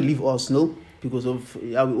wasn't going to leave Arsenal because of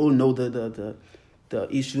we all know the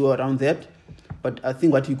issue around that. But I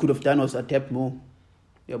think what you could have done was adapt more.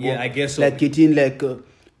 I guess so. Like getting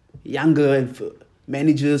younger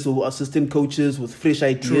managers or assistant coaches with fresh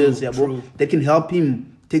ideas. True. That can help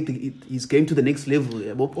him take his game to the next level.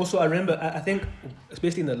 Yeah, also, I remember, I think,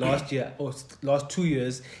 especially in the last year or last 2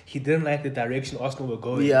 years, he didn't like the direction Arsenal were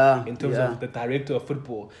going in terms of the director of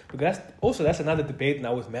football. Because that's another debate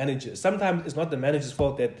now with managers. Sometimes it's not the manager's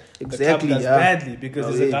fault that the club does badly,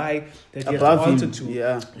 because there's a guy that you have to answer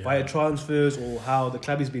to via transfers or how the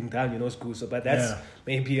club is being done, Sguz. But that's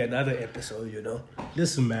maybe another episode,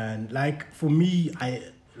 Listen, man, like, for me,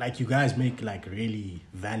 like, you guys make like really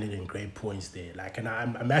valid and great points there. Like, and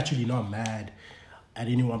I'm actually not mad at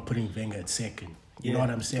anyone putting Wenger at second. You know what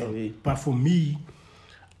I'm saying? But for me,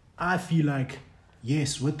 I feel like,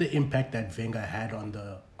 yes, with the impact that Wenger had on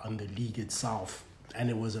the league itself, and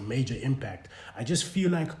it was a major impact, I just feel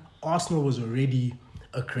like Arsenal was already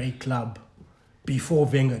a great club before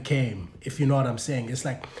Wenger came. If you know what I'm saying, it's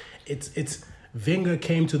like it's Wenger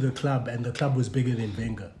came to the club and the club was bigger than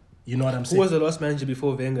Wenger. You know what I'm saying? Who was the last manager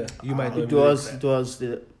before Wenger? You might know. It was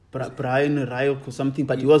Brian Ryok or something,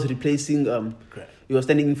 but he was replacing. He was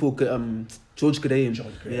standing in for George Graham.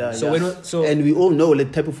 And we all know the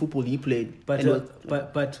type of football he played.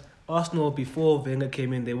 But Arsenal, before Wenger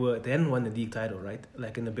came in, they won the league title, right?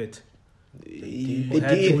 Like in a bit.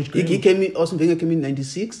 He came in. Wenger came in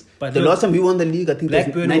 '96. But the last time we won the league, I think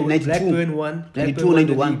Blackburn won. 92,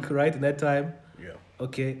 91, right? In that time.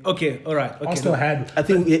 Okay, all right. Okay, Arsenal had. I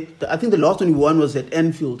think the last one we won was at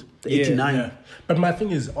Anfield, '89. Yeah. But my thing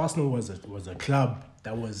is, Arsenal was a club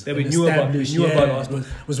that was we knew about Arsenal.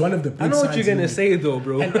 Was one of the big. I know what you're gonna say though,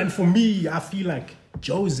 bro. And for me, I feel like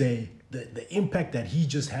Jose, the impact that he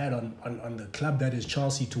just had on the club that is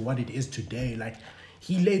Chelsea to what it is today, like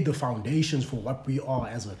he laid the foundations for what we are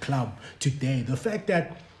as a club today. The fact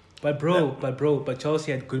that. But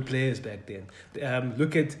Chelsea had good players back then.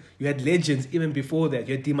 You had legends even before that.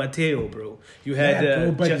 You had Di Matteo, bro. You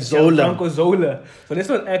had Franco Zola. So let's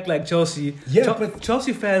not act like Chelsea. But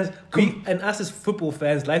Chelsea fans, and us as football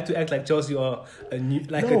fans, like to act like Chelsea are a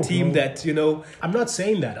team that I'm not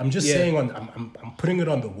saying that. I'm just saying I'm putting it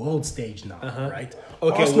on the world stage now, right?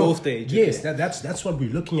 Okay, Arsenal, world stage. Yes, okay. That's what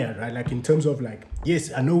we're looking at, right? Like in terms of like,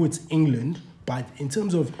 yes, I know it's England. But in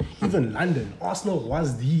terms of even London, Arsenal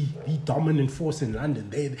was the dominant force in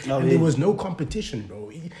London. There was no competition,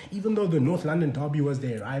 bro. Even though the North London derby was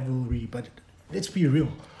their rivalry, but let's be real.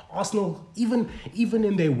 Arsenal, even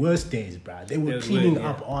in their worst days, bro, they were cleaning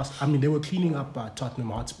up they were cleaning up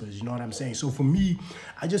Tottenham Hotspurs. You know what I'm saying? So for me,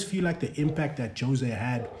 I just feel like the impact that Jose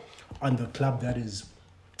had on the club that is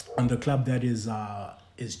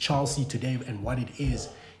Chelsea today and what it is.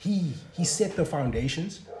 He set the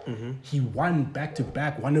foundations. Mm-hmm. He won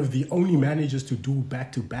back-to-back, one of the only managers to do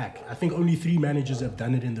back-to-back. I think only 3 managers have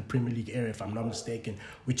done it in the Premier League era, if I'm not mistaken,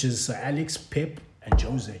 which is Sir Alex, Pep, and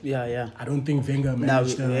Jose. Yeah. I don't think Wenger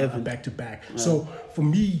managed a back-to-back. Yeah. So, for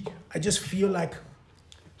me, I just feel like,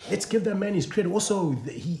 let's give that man his credit. Also,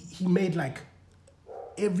 he made like,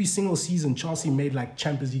 every single season, Chelsea made like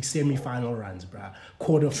Champions League semi-final runs, bruh.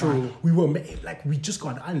 Quarter-final. We just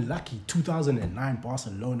got unlucky. 2009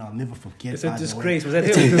 Barcelona, I'll never forget. It's a disgrace. Was that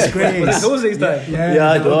it's a disgrace. Was it Jose's time?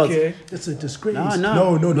 Yeah, it was. Okay. It's a disgrace.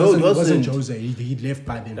 No, it wasn't Jose. He left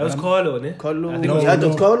by then. That was Carlo, ne? Carlo. I think it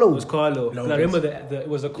was Carlo. It was Carlo. No, I remember it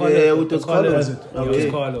was a Carlo. Yeah, it was Carlo. Was it? It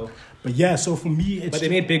was Carlo. But yeah, so for me, but they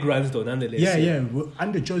made big runs though, nonetheless. Yeah.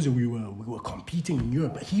 Under Jose, we were competing in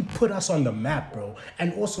Europe. But he put us on the map, bro.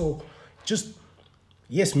 And also,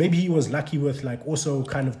 yes, maybe he was lucky with like also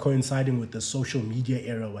kind of coinciding with the social media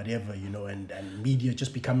era, whatever, and media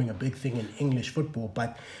just becoming a big thing in English football.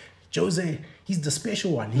 But Jose, he's the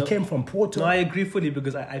special one. He came from Porto. No, I agree fully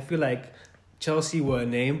because I feel like Chelsea were a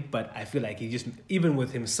name, but I feel like he just, even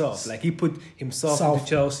with himself, like he put himself into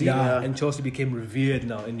Chelsea, and Chelsea became revered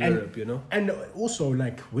now in Europe, And also,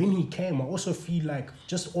 like, when he came, I also feel like,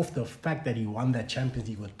 just off the fact that he won that Champions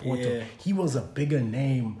League with Porto, he was a bigger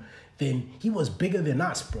name. He was bigger than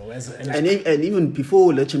us, bro. And even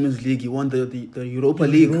before the Champions League, he won the Europa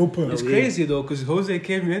League. It's crazy though, because Jose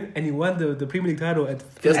came in and he won the Premier League title at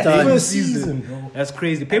first season, bro. That's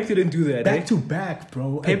crazy. Pep didn't do that. Back to back,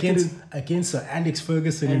 bro. Against Sir Alex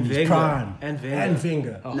Ferguson in his prime and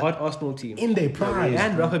Wenger. A hot Arsenal team in their prime,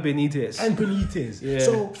 and Rafa Benitez. Yeah.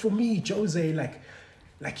 So for me, Jose, like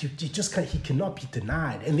you just can't, he cannot be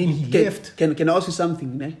denied. And then he left. Can I ask you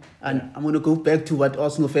something, ne? And I'm going to go back to what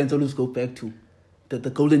Arsenal fans always go back to.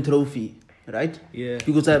 The golden trophy, right? Yeah.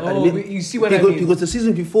 Because you see what I mean? Because the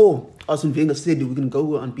season before, Arsene Wenger said we can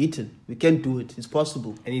go unbeaten. We can do it. It's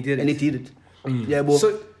possible. And he did it. Mm. Yeah, but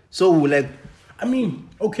so like... I mean,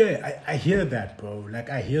 okay, I hear that, bro.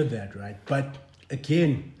 Like, I hear that, right? But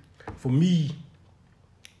again, for me...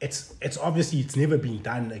 It's obviously it's never been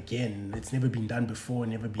done again. It's never been done before.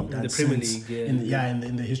 Never been done in the Premier League.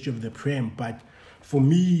 In the history of the Prem. But for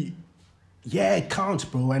me, yeah, it counts,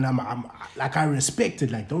 bro, and I'm like, I respect it.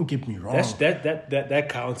 Like, don't get me wrong. That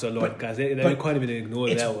counts a lot, guys. They can't even ignore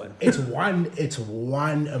that one. It's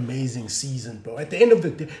one amazing season, bro. At the end of the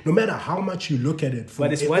day, no matter how much you look at it,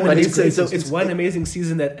 it's one amazing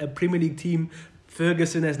season that a Premier League team.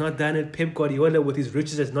 Ferguson has not done it. Pep Guardiola with his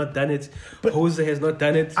riches has not done it. But Jose has not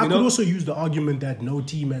done it. I could also use the argument that no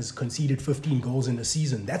team has conceded 15 goals in a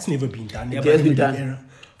season. That's never been done. It has been done. Era.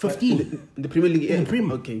 15 in the Premier League. In the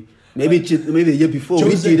Premier. Okay. Maybe the year before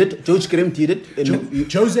we did it. George Graham did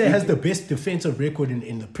it. Jose has the best defensive record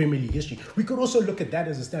in the Premier League history. We could also look at that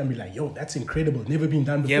as a stat and be like, yo, that's incredible. Never been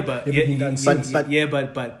done before. Never been done since. But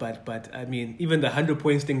I mean, even the 100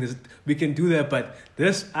 points thing, we can do that. But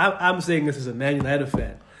I'm saying this as a Man United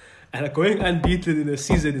fan. And going unbeaten in a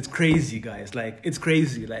season, it's crazy, guys. Like, it's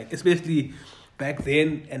crazy. Like, especially back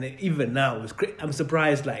then and even now. I'm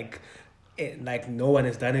surprised, like no one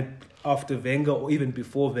has done it after Wenger or even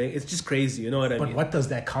before Wenger. It's just crazy, you know what I mean? But what does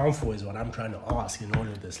that count for is what I'm trying to ask in all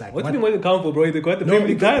of this. Like, what do you mean what it count for, bro? They got the Premier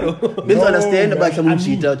League title. Don't understand about someone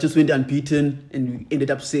cheater, just went unbeaten and ended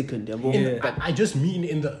up second. Yeah. I just mean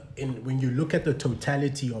in when you look at the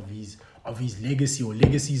totality of his legacy or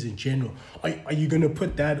legacies in general, are you going to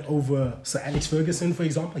put that over Sir Alex Ferguson, for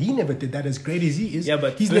example? He never did that as great as he is. Yeah,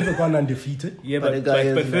 but he's never gone undefeated. Yeah, but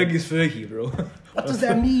Fergie's Fergie, bro. What does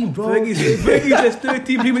that mean, bro? Fergie has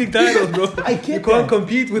 13 Premier League titles, bro. I get You can't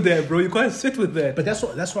compete with that, bro. You can't sit with that. But that's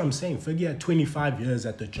what I'm saying. Fergie had 25 years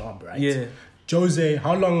at the job, right? Yeah. Jose,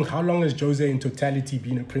 how long has Jose in totality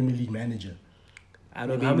been a Premier League manager? I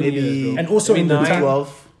don't know how many years, bro. And also in the time,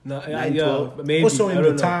 12. No, yeah, maybe. Also in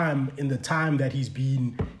the time that he's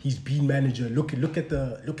been manager, look at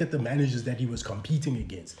the managers that he was competing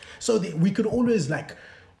against. So we could always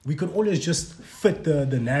just fit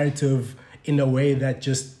the narrative in a way that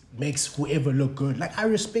just makes whoever look good. Like, I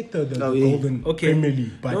respect the golden Premier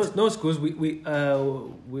League, but no, Sguz,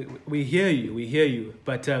 we hear you.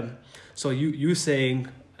 But so you saying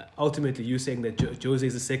ultimately that Jose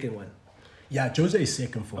is the second one. Yeah, Jose is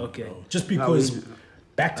second for me, bro. Just because.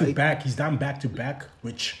 Back to back, he's done back to back,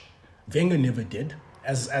 which Wenger never did.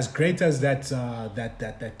 As great as that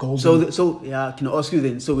goal. So yeah, can I ask you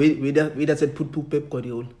then? So where does it put Pep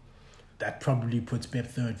Guardiola? That probably puts Pep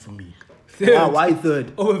third for me. Third? Why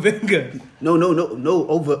third? Over Wenger? No.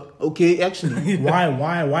 Over. Okay, actually.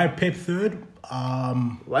 Why Pep third?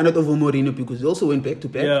 Why not over Mourinho? Because he also went back to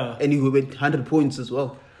back, and he went 100 points as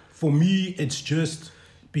well. For me, it's just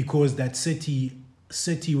because that City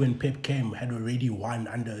when Pep came had already won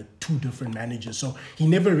under two different managers, so he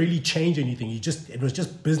never really changed anything. It was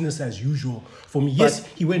just business as usual for me. Yes,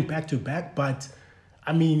 he went back to back, but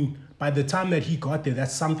I mean, by the time that he got there,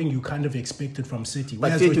 that's something you kind of expected from City.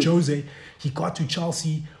 Whereas with Jose, he got to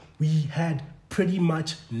Chelsea, we had pretty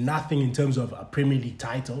much nothing in terms of a Premier League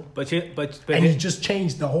title, but he just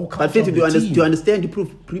changed the whole culture. But do you understand? You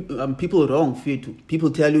prove people wrong.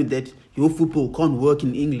 People tell you that your football can't work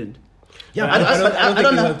in England. Yeah, I don't think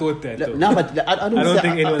anyone thought that. Though. No, but I don't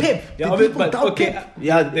think anyone. Pep. They were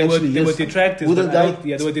detractors.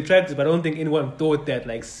 They were detractors, but I don't think anyone thought that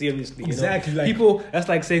like seriously. Exactly. You know? People, that's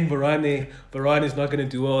like saying Varane is not going to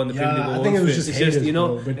do well in the Premier League. I think it was just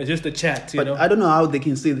it's just a chat. But I don't know how they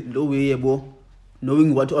can say no way, bro.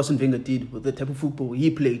 Knowing what Arsene Wenger did with the type of football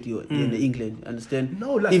he played in England, understand?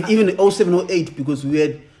 No, like even 07-08, because we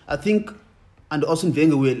had, I think, under Arsene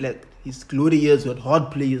Wenger we had like his glory years with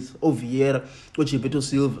hard players, Vieira, Gilberto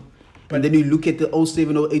Silva. And then you look at the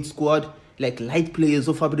 07-08 squad, like light players,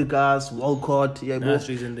 Fabregas, Walcott.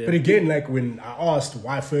 But again, like when I asked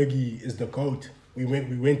why Fergie is the GOAT, we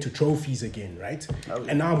went to trophies again, right?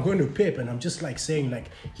 And now I'm going to Pep, and I'm just like saying, like,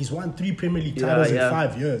 he's won 3 Premier League titles in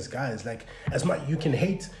 5 years, guys. Like, as much you can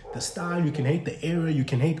hate the style, you can hate the era, you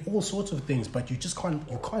can hate all sorts of things, but you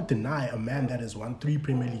can't deny a man that has won 3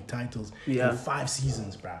 Premier League titles in 5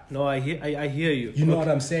 seasons, bruh. No, I hear you. You know what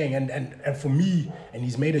I'm saying? And for me, and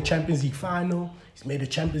he's made a Champions League final, he's made a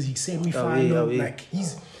Champions League semi-final. Like,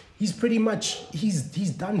 he's pretty much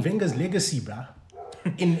he's done Wenger's legacy, bruh.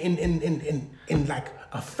 In like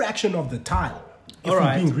a fraction of the time. If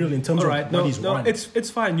we're being real in terms of what he's won. It's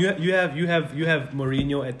fine. You have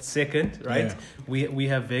Mourinho at second, right? Yeah. We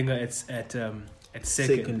have Wenger at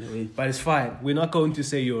second. But it's fine. We're not going to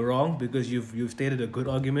say you're wrong because you've stated a good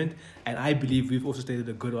argument, and I believe we've also stated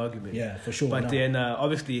a good argument. Yeah, for sure. But then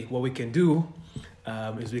obviously what we can do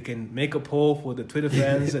is we can make a poll for the Twitter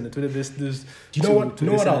fans and the Twitter listeners. Do you know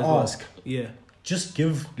what I'll ask? Yeah. Just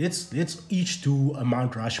let's each do a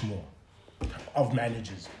Mount Rushmore of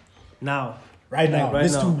managers.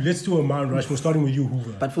 Let's do a Mount Rushmore, starting with you,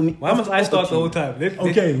 Hoover. But for me, why must I start the whole time?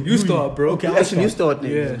 You start, bro. Okay, actually, you start.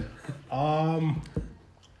 Yeah.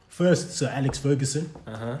 First, Sir Alex Ferguson.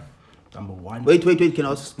 Number one. Wait. Can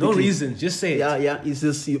I ask? No quickly? reason. Just say it. Yeah. Is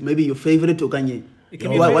this maybe your favorite or Kanye? It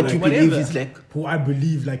can be What you whatever. believe is like. Who I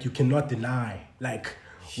believe like you cannot deny. Like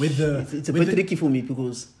with the. It's a bit tricky for me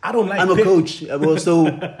because I don't like. I'm a coach. So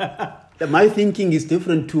my thinking is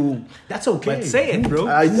different to. That's okay. But say it, bro.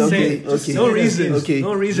 Okay. No reason. Okay.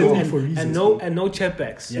 No reason. Go for reasons, And no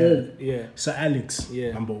chatbacks. Yeah. Sir Alex,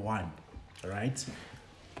 number one. All right.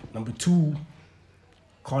 Number two,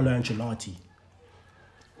 Carlo Ancelotti.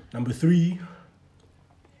 Number three,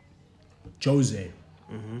 Jose.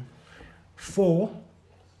 4,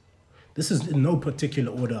 this is in no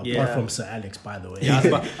particular order apart from Sir Alex, by the way. I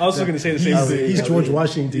was also going to say the same thing. He's George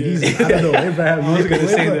Washington. He's, I don't know, Abraham. I was going to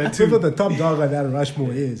say that too. Whoever the top dog on that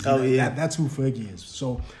Rushmore is. Yeah. That's who Fergie is.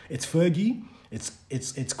 So it's Fergie,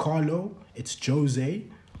 it's Carlo, it's Jose.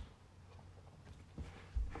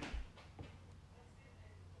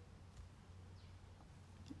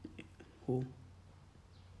 Who?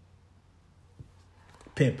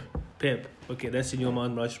 Pep. Okay, that's in your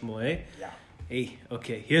Mount Rushmore, eh? Yeah. Hey,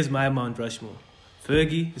 okay, here's my Mount Rushmore.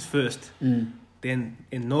 Fergie is first. Then,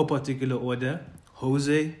 in no particular order,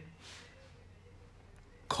 Jose,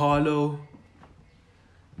 Carlo,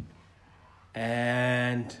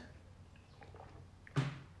 and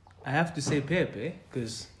I have to say Pep, eh?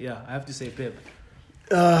 Because, I have to say Pep.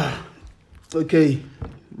 Okay.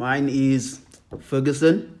 Mine is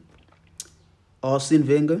Ferguson, Arsene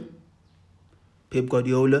Wenger, Pep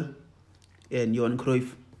Guardiola, and Johan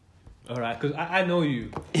Cruyff. All right, because I know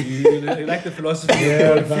you. You like the philosophy.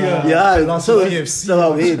 That's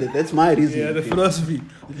my reason. Yeah, the philosophy.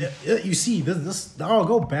 Yeah, you see, this. Now I'll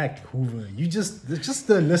go back, Hoover. It's just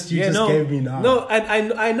the list you gave me now. No,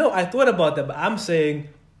 I know. I thought about that, but I'm saying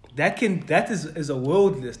that is a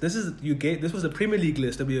world list. This was a Premier League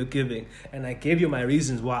list that we were giving, and I gave you my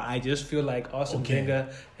reasons why I just feel like Arsene Wenger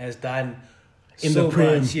has done in so the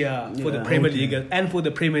Prem. much, for the Premier League and for the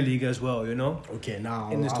Premier League as well. Okay, now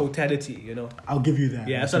in its totality, I'll give you that.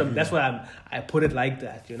 Yeah, that's why I put it like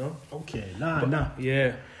that. Okay, nah.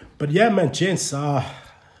 Yeah. But yeah, man, gents, I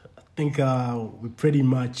think we pretty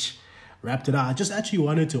much wrapped it up. I just actually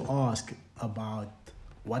wanted to ask about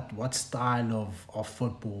what style of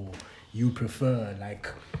football you prefer. Like,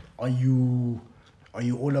 are you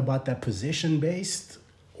all about that possession based?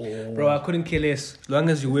 Bro, I couldn't care less. As long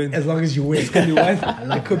as you win. As long as you win. It could be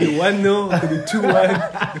 1. It could be 1-0. It could be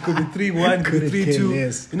 2-1. It could be 3-1. It could be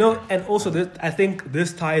 3-2. And also I think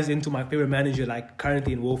this ties into my favorite manager, like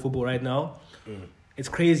currently in world football right now. It's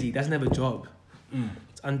crazy. He doesn't have a job.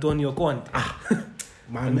 It's Antonio Conte.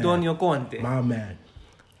 Antonio Conte. My man.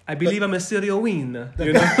 I believe I'm a serial winner.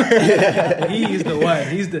 He is the one.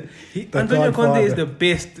 Antonio Conte is the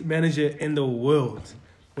best manager in the world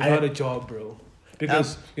without a job, bro.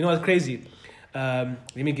 Because you know what's crazy?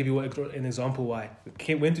 Let me give you an example why.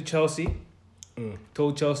 Went to Chelsea,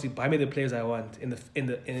 told Chelsea, buy me the players I want in the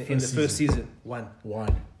first season. One.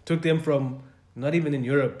 Took them from not even in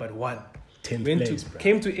Europe, but one. 10 plays,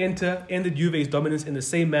 came to Inter, ended Juve's dominance in the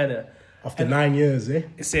same manner. After 9 years, eh?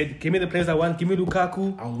 It said, give me the players I want, give me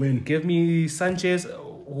Lukaku, I'll win. Give me Sanchez,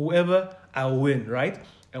 whoever, I'll win, right?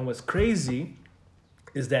 And what's crazy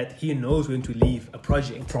is that he knows when to leave a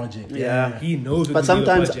project. Yeah. He knows when but to leave a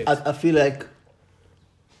project. But sometimes I feel like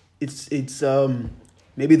it's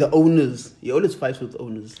maybe the owners. He always fights with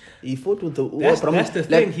owners. He fought with the. That's the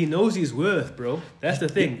thing. He knows his worth, bro. That's the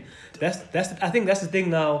thing. I think that's the thing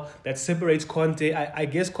now that separates Conte. I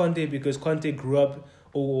guess Conte, because Conte grew up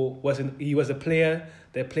he was a player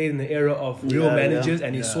that played in the era of real managers,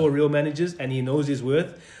 and he saw real managers, and he knows his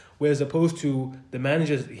worth. Whereas opposed to the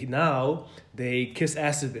managers now, they kiss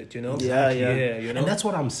ass a bit, you know? Yeah. You know? And that's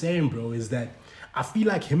what I'm saying, bro, is that I feel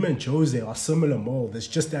like him and Jose are similar mold. It's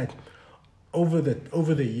just that over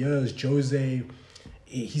the years, Jose,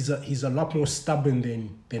 he's a lot more stubborn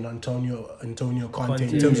than Antonio Conte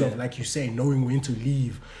in terms of, like you say, knowing when to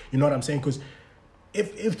leave. You know what I'm saying? Because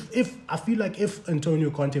if I feel like if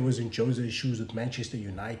Antonio Conte was in Jose's shoes with Manchester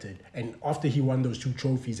United, and after he won those 2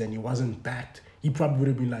 trophies and he wasn't backed, he probably would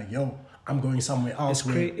have been like, yo, I'm going somewhere else.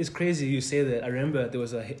 It's crazy you say that. I remember there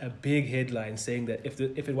was a big headline saying that if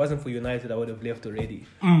it wasn't for United, I would have left already.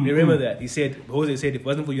 You remember that? Jose said if it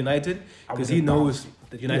wasn't for United, because he knows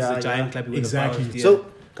that United is a giant club. He would have bounced. So,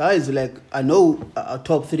 guys, like, I know our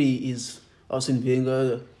top 3 is Arsene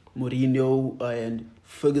Wenger, Mourinho, and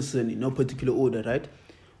Ferguson in no particular order, right?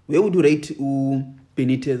 Where would you rate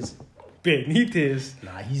Benitez?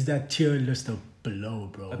 Nah, he's that tier list of below,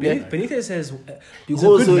 bro. Benitez says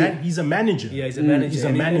he's a manager. Yeah, he's a manager.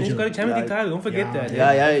 And he's got a Champions League title. Don't forget that.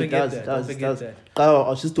 He does. I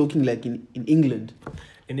was just talking like in England.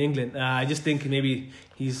 in England. I just think maybe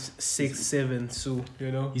he's 6th, 7th, so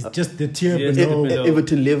you know. He's just the tier Yeah, below.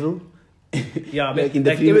 Everton level. Yeah, Like in in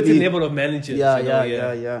the Premier Everton League. level of managers. Yeah, you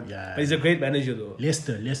know, yeah. But he's a great manager though.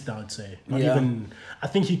 Leicester, I'd say. Not Yeah. even. I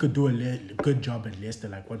think he could do a good job at Leicester,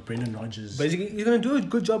 like what Brendan Rodgers. But he's going to do a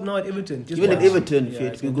good job now at Everton. Just Even at watch. Everton, Yeah,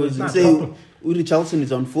 Fit, he's gonna because do you it. say proper. Uri Charlton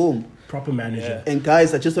is on form. Proper manager. And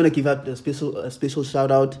guys, I just want to give out a special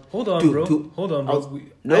shout out. Hold on, to- bro. to- Hold on, bro.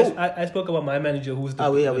 No. I spoke about my manager who's the,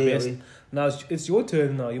 Away, the away, best. away. Now it's your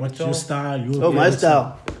turn now. You must What's tell. your style? Oh, my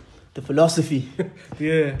style, the philosophy.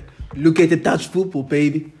 Yeah. Look at the Dutch football,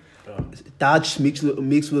 baby. Dutch mixed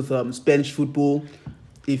with Spanish football.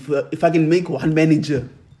 If I can make one manager,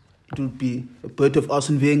 it would be a bit of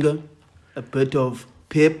Arsene Wenger, a bit of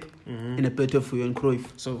Pep, and a bit of Johan Cruyff.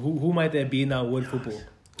 So who might there be now world football?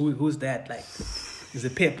 Who's that like? Is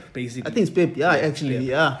it Pep basically? I think it's Pep. Yeah, actually, Pep.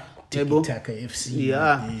 yeah. Table. Taka FC.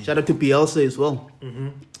 Yeah. Shout out to Bielsa as well.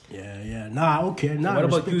 Yeah. Nah, okay. Nah. What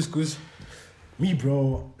about respect. you, Sguz? Me,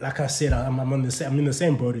 bro, like I said, I'm in the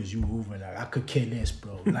same boat as you, Hoover. Like, I could care less,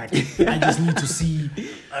 bro. Like, I just need to see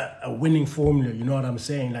a winning formula. You know what I'm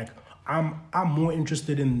saying? Like, I'm more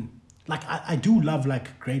interested in, like, I do love,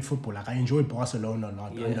 like, great football. Like, I enjoyed Barcelona a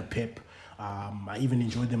lot under Pep. I even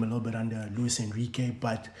enjoyed them a little bit under Luis Enrique.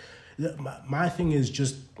 But my thing is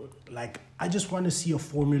just, like, I just want to see a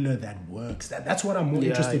formula that works. That's what I'm more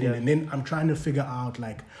interested in. And then I'm trying to figure out,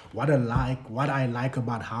 like, what I like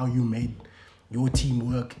about how you made your team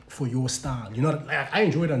work for your style. You know, like, I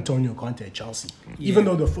enjoyed Antonio Conte at Chelsea. Even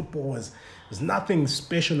though the football was there's nothing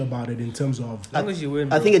special about it in terms of. As long as you win,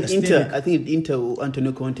 I bro. think at Aesthetic. Inter,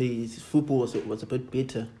 Antonio Conte's football was a bit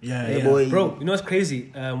better. Yeah. Boy. Bro, you know what's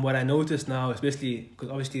crazy? What I noticed now, especially because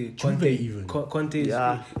obviously even.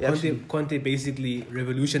 Conte basically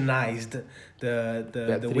revolutionized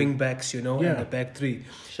the three. wing backs, you know, and the back three.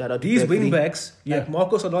 Shout out to These back wing three. backs, like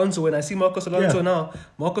Marcos Alonso. When I see Marcos Alonso now,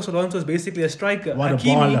 Marcos Alonso is basically a striker. What a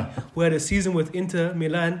Hakimi, baller. who had a season with Inter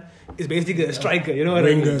Milan, is basically a striker. You know what I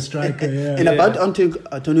Winger, mean? striker, yeah. And about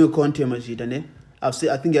Antonio Conte, Majid, I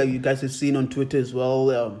think you guys have seen on Twitter as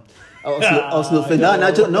well. Arsenal fan.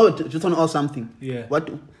 No, just want to ask something. Yeah. What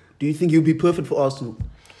do you think you'd be perfect for Arsenal?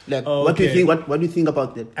 Like, what do you think? What do you think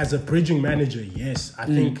about that? As a bridging manager, yes.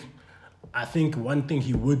 I think one thing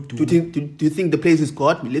he would do. Do you think the players he's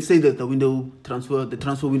got? Let's say that the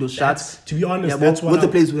transfer window shuts. To be honest, Yeah, that's what the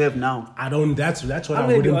players we have now. I don't. That's what I'm I gonna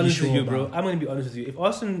be wouldn't be honest sure with you, about. bro. I'm gonna be honest with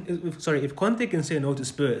you. If Conte can say no to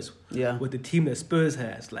Spurs, with the team that Spurs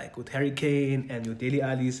has, like with Harry Kane and your Dele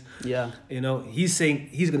Alli's, you know, he's saying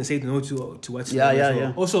he's gonna say no to what's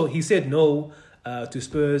Yeah. Also, he said no to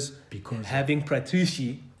Spurs Because having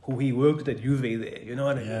Patrici, who he worked at Juve there. You know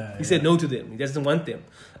what I mean? Yeah, he said no to them. He doesn't want them.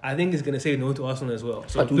 I think he's gonna say no to Arsenal as well.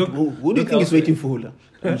 So But who do you think he's waiting for?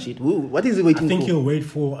 What is he waiting I think for? he'll wait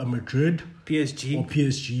for a Madrid PSG or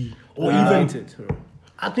PSG or United.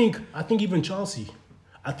 I think even Chelsea.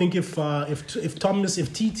 I think if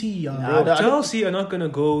TT Chelsea are not going to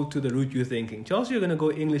go to the route you're thinking. Chelsea are going to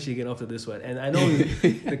go English again after this one. And I know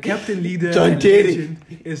the captain leader John and Terry. legend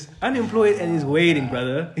is unemployed and he's waiting,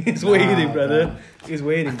 brother. He's waiting, brother. He's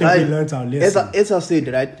waiting. I think we learned our lesson. As I said,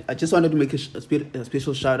 right, I just wanted to make a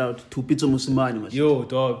special shout out to Pizzo Musimani. Yo,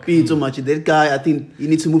 dog. Pizzo, that guy, I think he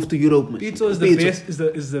needs to move to Europe. Pizzo is the best. Is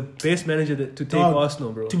the best manager to take Dog,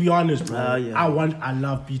 Arsenal, bro. To be honest, bro, yeah. I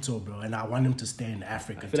love Pito, bro, and I want him to stay in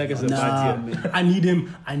Africa. I feel like it's a Nah, bad man. year.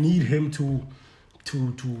 I need him to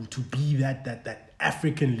be that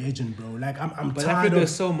African legend, bro. Like I'm But tired Africa of.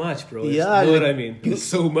 is so much, bro. Yeah, You know like, what I mean? It's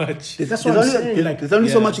so much. That's what I'm saying. Like, there's only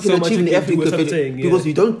so much you can so much achieve in you can do, Africa that's what I'm saying, because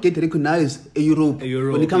you don't get recognized in Europe.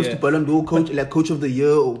 Europe, when it comes yeah. to Ballon d'Or, coach of the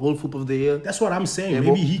year or World Football of the Year. that's what I'm saying. Yeah,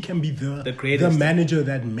 Maybe bro. he can be the greatest. manager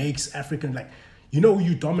that makes African, like, you know,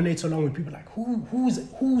 you dominate so long with people like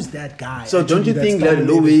who's that guy? So don't you Actually, think that's that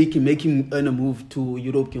dominating? Luwi can make him earn a move to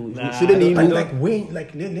Europe? Nah, Shouldn't he I move? don't- Like Wayne,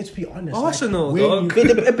 like let's be honest. Arsenal, like, dog.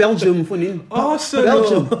 Wait, Belgium for him. Arsenal.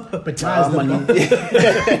 Belgium. But guys, man.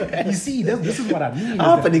 you see, this is what I mean.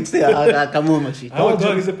 But next year, come on, Machi. Oh,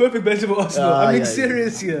 dog, it's a perfect bench for Arsenal. I'm being yeah,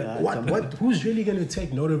 serious here. Who's really going to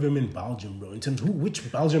take note of him in Belgium, bro? In terms of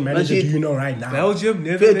which Belgian manager do you know right now? Belgium,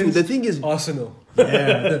 Netherlands. The thing is, Arsenal.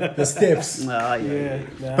 Yeah, the steps. yeah.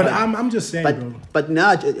 Nah. But I'm just saying, bro. But now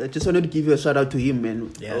I just wanted to give you a shout out to him,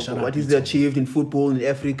 man. Yeah, shout out what to he's him. achieved in football in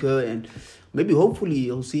Africa, and maybe hopefully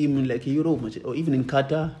you'll see him in like Europe or even in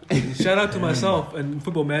Qatar. Shout out to myself and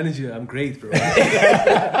Football Manager. I'm great, bro.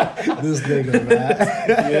 This nigga, man.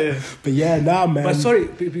 Yeah. But yeah, nah, man. But sorry,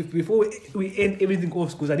 before we end everything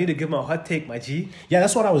off, because I need to give my hot take, my G. Yeah,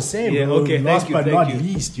 that's what I was saying, Yeah, bro. okay, Last thank you, but thank not you.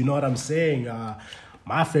 least, you know what I'm saying?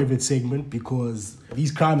 my favorite segment, because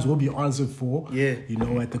these crimes will be answered for. Yeah. You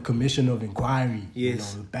know, at the Commission of Inquiry.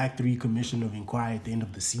 Yes. You know, the Back Three Commission of Inquiry at the end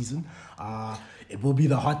of the season. It will be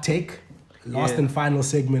the hot take. Last and final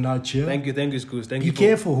segment out here. Thank you, Sguz. Be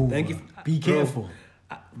careful, Hoover. Thank you. Be careful.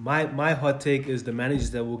 My hot take is the managers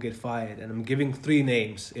that will get fired, and I'm giving 3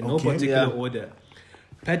 names in no particular order.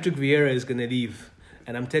 Patrick Vieira is going to leave,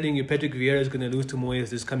 and I'm telling you, Patrick Vieira is going to lose to Moyes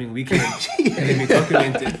this coming weekend. And it'll be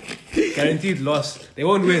documented. Guaranteed loss. They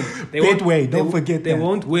won't win. Don't forget they that.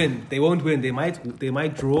 won't win. They won't win. They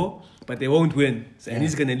might draw, but they won't win. And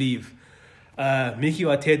he's going to leave. Mickey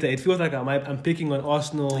Arteta, it feels like I'm picking on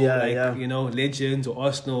Arsenal, you know, legends or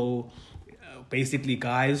Arsenal, basically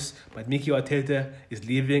guys. But Mickey Arteta is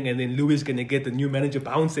leaving, and then Luwi's gonna get the new manager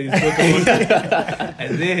bounce that he's talking about.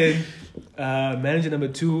 And then manager number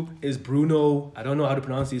 2 is Bruno. I don't know how to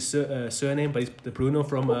pronounce his surname, but he's the Bruno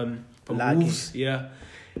from Wolves. Yeah,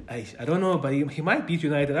 I don't know, but he might beat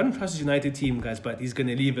United. I don't trust his United team, guys, but he's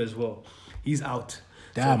gonna leave as well. He's out.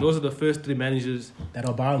 Damn. So those are the first 3 managers that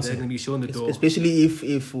are bouncing. They're going to be shown the door. Especially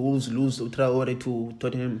if Wolves lose Traore to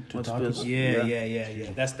Tottenham to Spurs.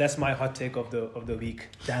 Yeah. That's my hot take of the week.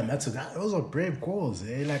 Damn, those are brave calls.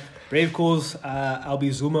 Like brave calls. I'll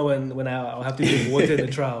be Zuma when I'll have to give water in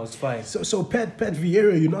the trial. It's fine. So Pat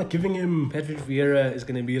Vieira, you're not giving him. Patrick Vieira is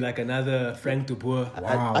going to be like another Frank de Boer.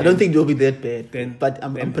 Wow. I don't think they'll be that bad. But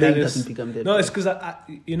I'm praying it doesn't become that. No, it's because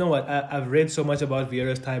you know what? I've read so much about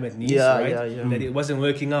Vieira's time at Nice, right? That it wasn't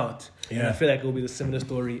working out. And I feel like it will be the similar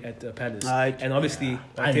story at Palace. And obviously,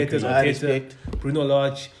 Arteta, Bruno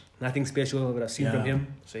Lage, nothing special that I've seen from him.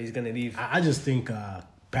 So he's going to leave. I just think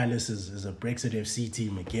Palace is a Brexit FC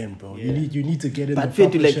team again, bro. You need to get in but the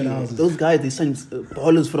proper those guys, they sign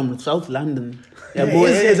ballers from South London.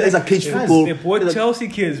 As a cage football. They bought Chelsea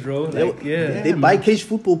kids, bro. They buy cage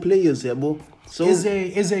football players, bro. So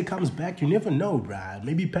Eze comes back, you never know, bruh.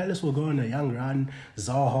 Maybe Palace will go on a young run.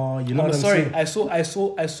 Zaha, you know what I'm saying? I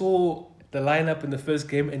saw the lineup in the first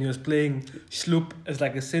game, and he was playing Sloop as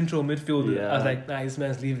like a central midfielder. I was like, nah, this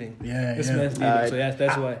man's leaving. This man's leaving. So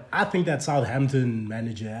that's why. I think that Southampton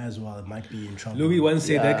manager as well might be in trouble. Luwi once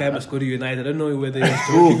said that guy must go to United. I don't know whether he's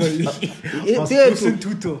talking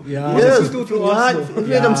Tuto.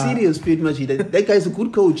 I'm serious, pretty much. That guy's a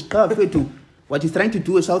good coach. What he's trying to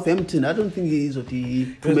do at Southampton, I don't think he is what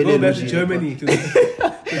he... Go back to Germany. Go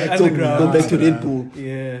back to Red Bull.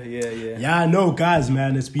 Yeah, no, guys,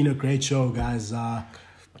 man. It's been a great show, guys.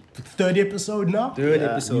 Third episode now? Third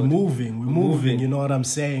episode. We're moving. You know what I'm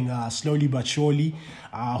saying? Slowly but surely.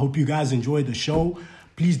 I hope you guys enjoyed the show.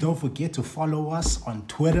 Please don't forget to follow us on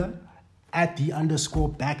Twitter at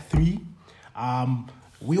 @_Back3.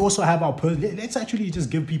 We also have our let's actually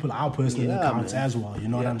just give people our personal accounts as well. You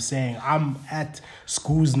know what I'm saying? I'm at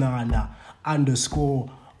Sguz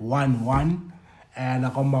 _11. And I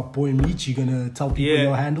got my boy Meech. You're gonna tell people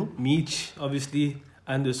your handle? Meech, obviously,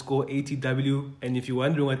 _ATW. And if you're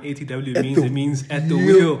wondering what ATW means, it means at the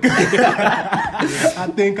wheel. I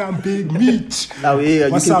think I'm Big Meech.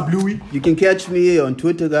 What's up, Luwi? You can catch me on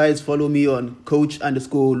Twitter, guys. Follow me on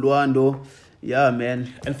Coach_Luando. Yeah,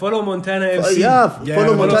 man. And follow Montana FC.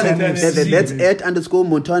 Follow Montana FC. That's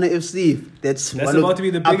 @_Montana FC. That's about to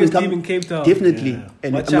be the biggest team in Cape Town. Definitely.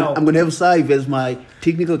 And I'm going to have Saiv as my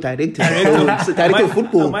technical director. Director of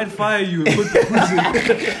football. I might fire you.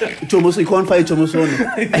 Chomoso, you can't fire Chomoso.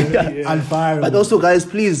 I'll fire But also, guys,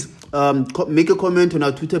 please make a comment on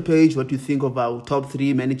our Twitter page what you think of our top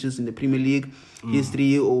 3 managers in the Premier League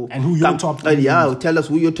history. And who your top 3 is. Tell us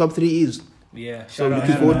who your top 3 is. Yeah, so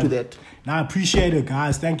looking forward to that. Now, I appreciate it,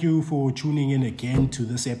 guys. Thank you for tuning in again to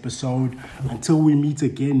this episode. Until we meet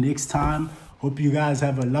again next time, hope you guys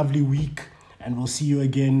have a lovely week, and we'll see you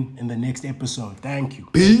again in the next episode. Thank you.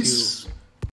 Peace.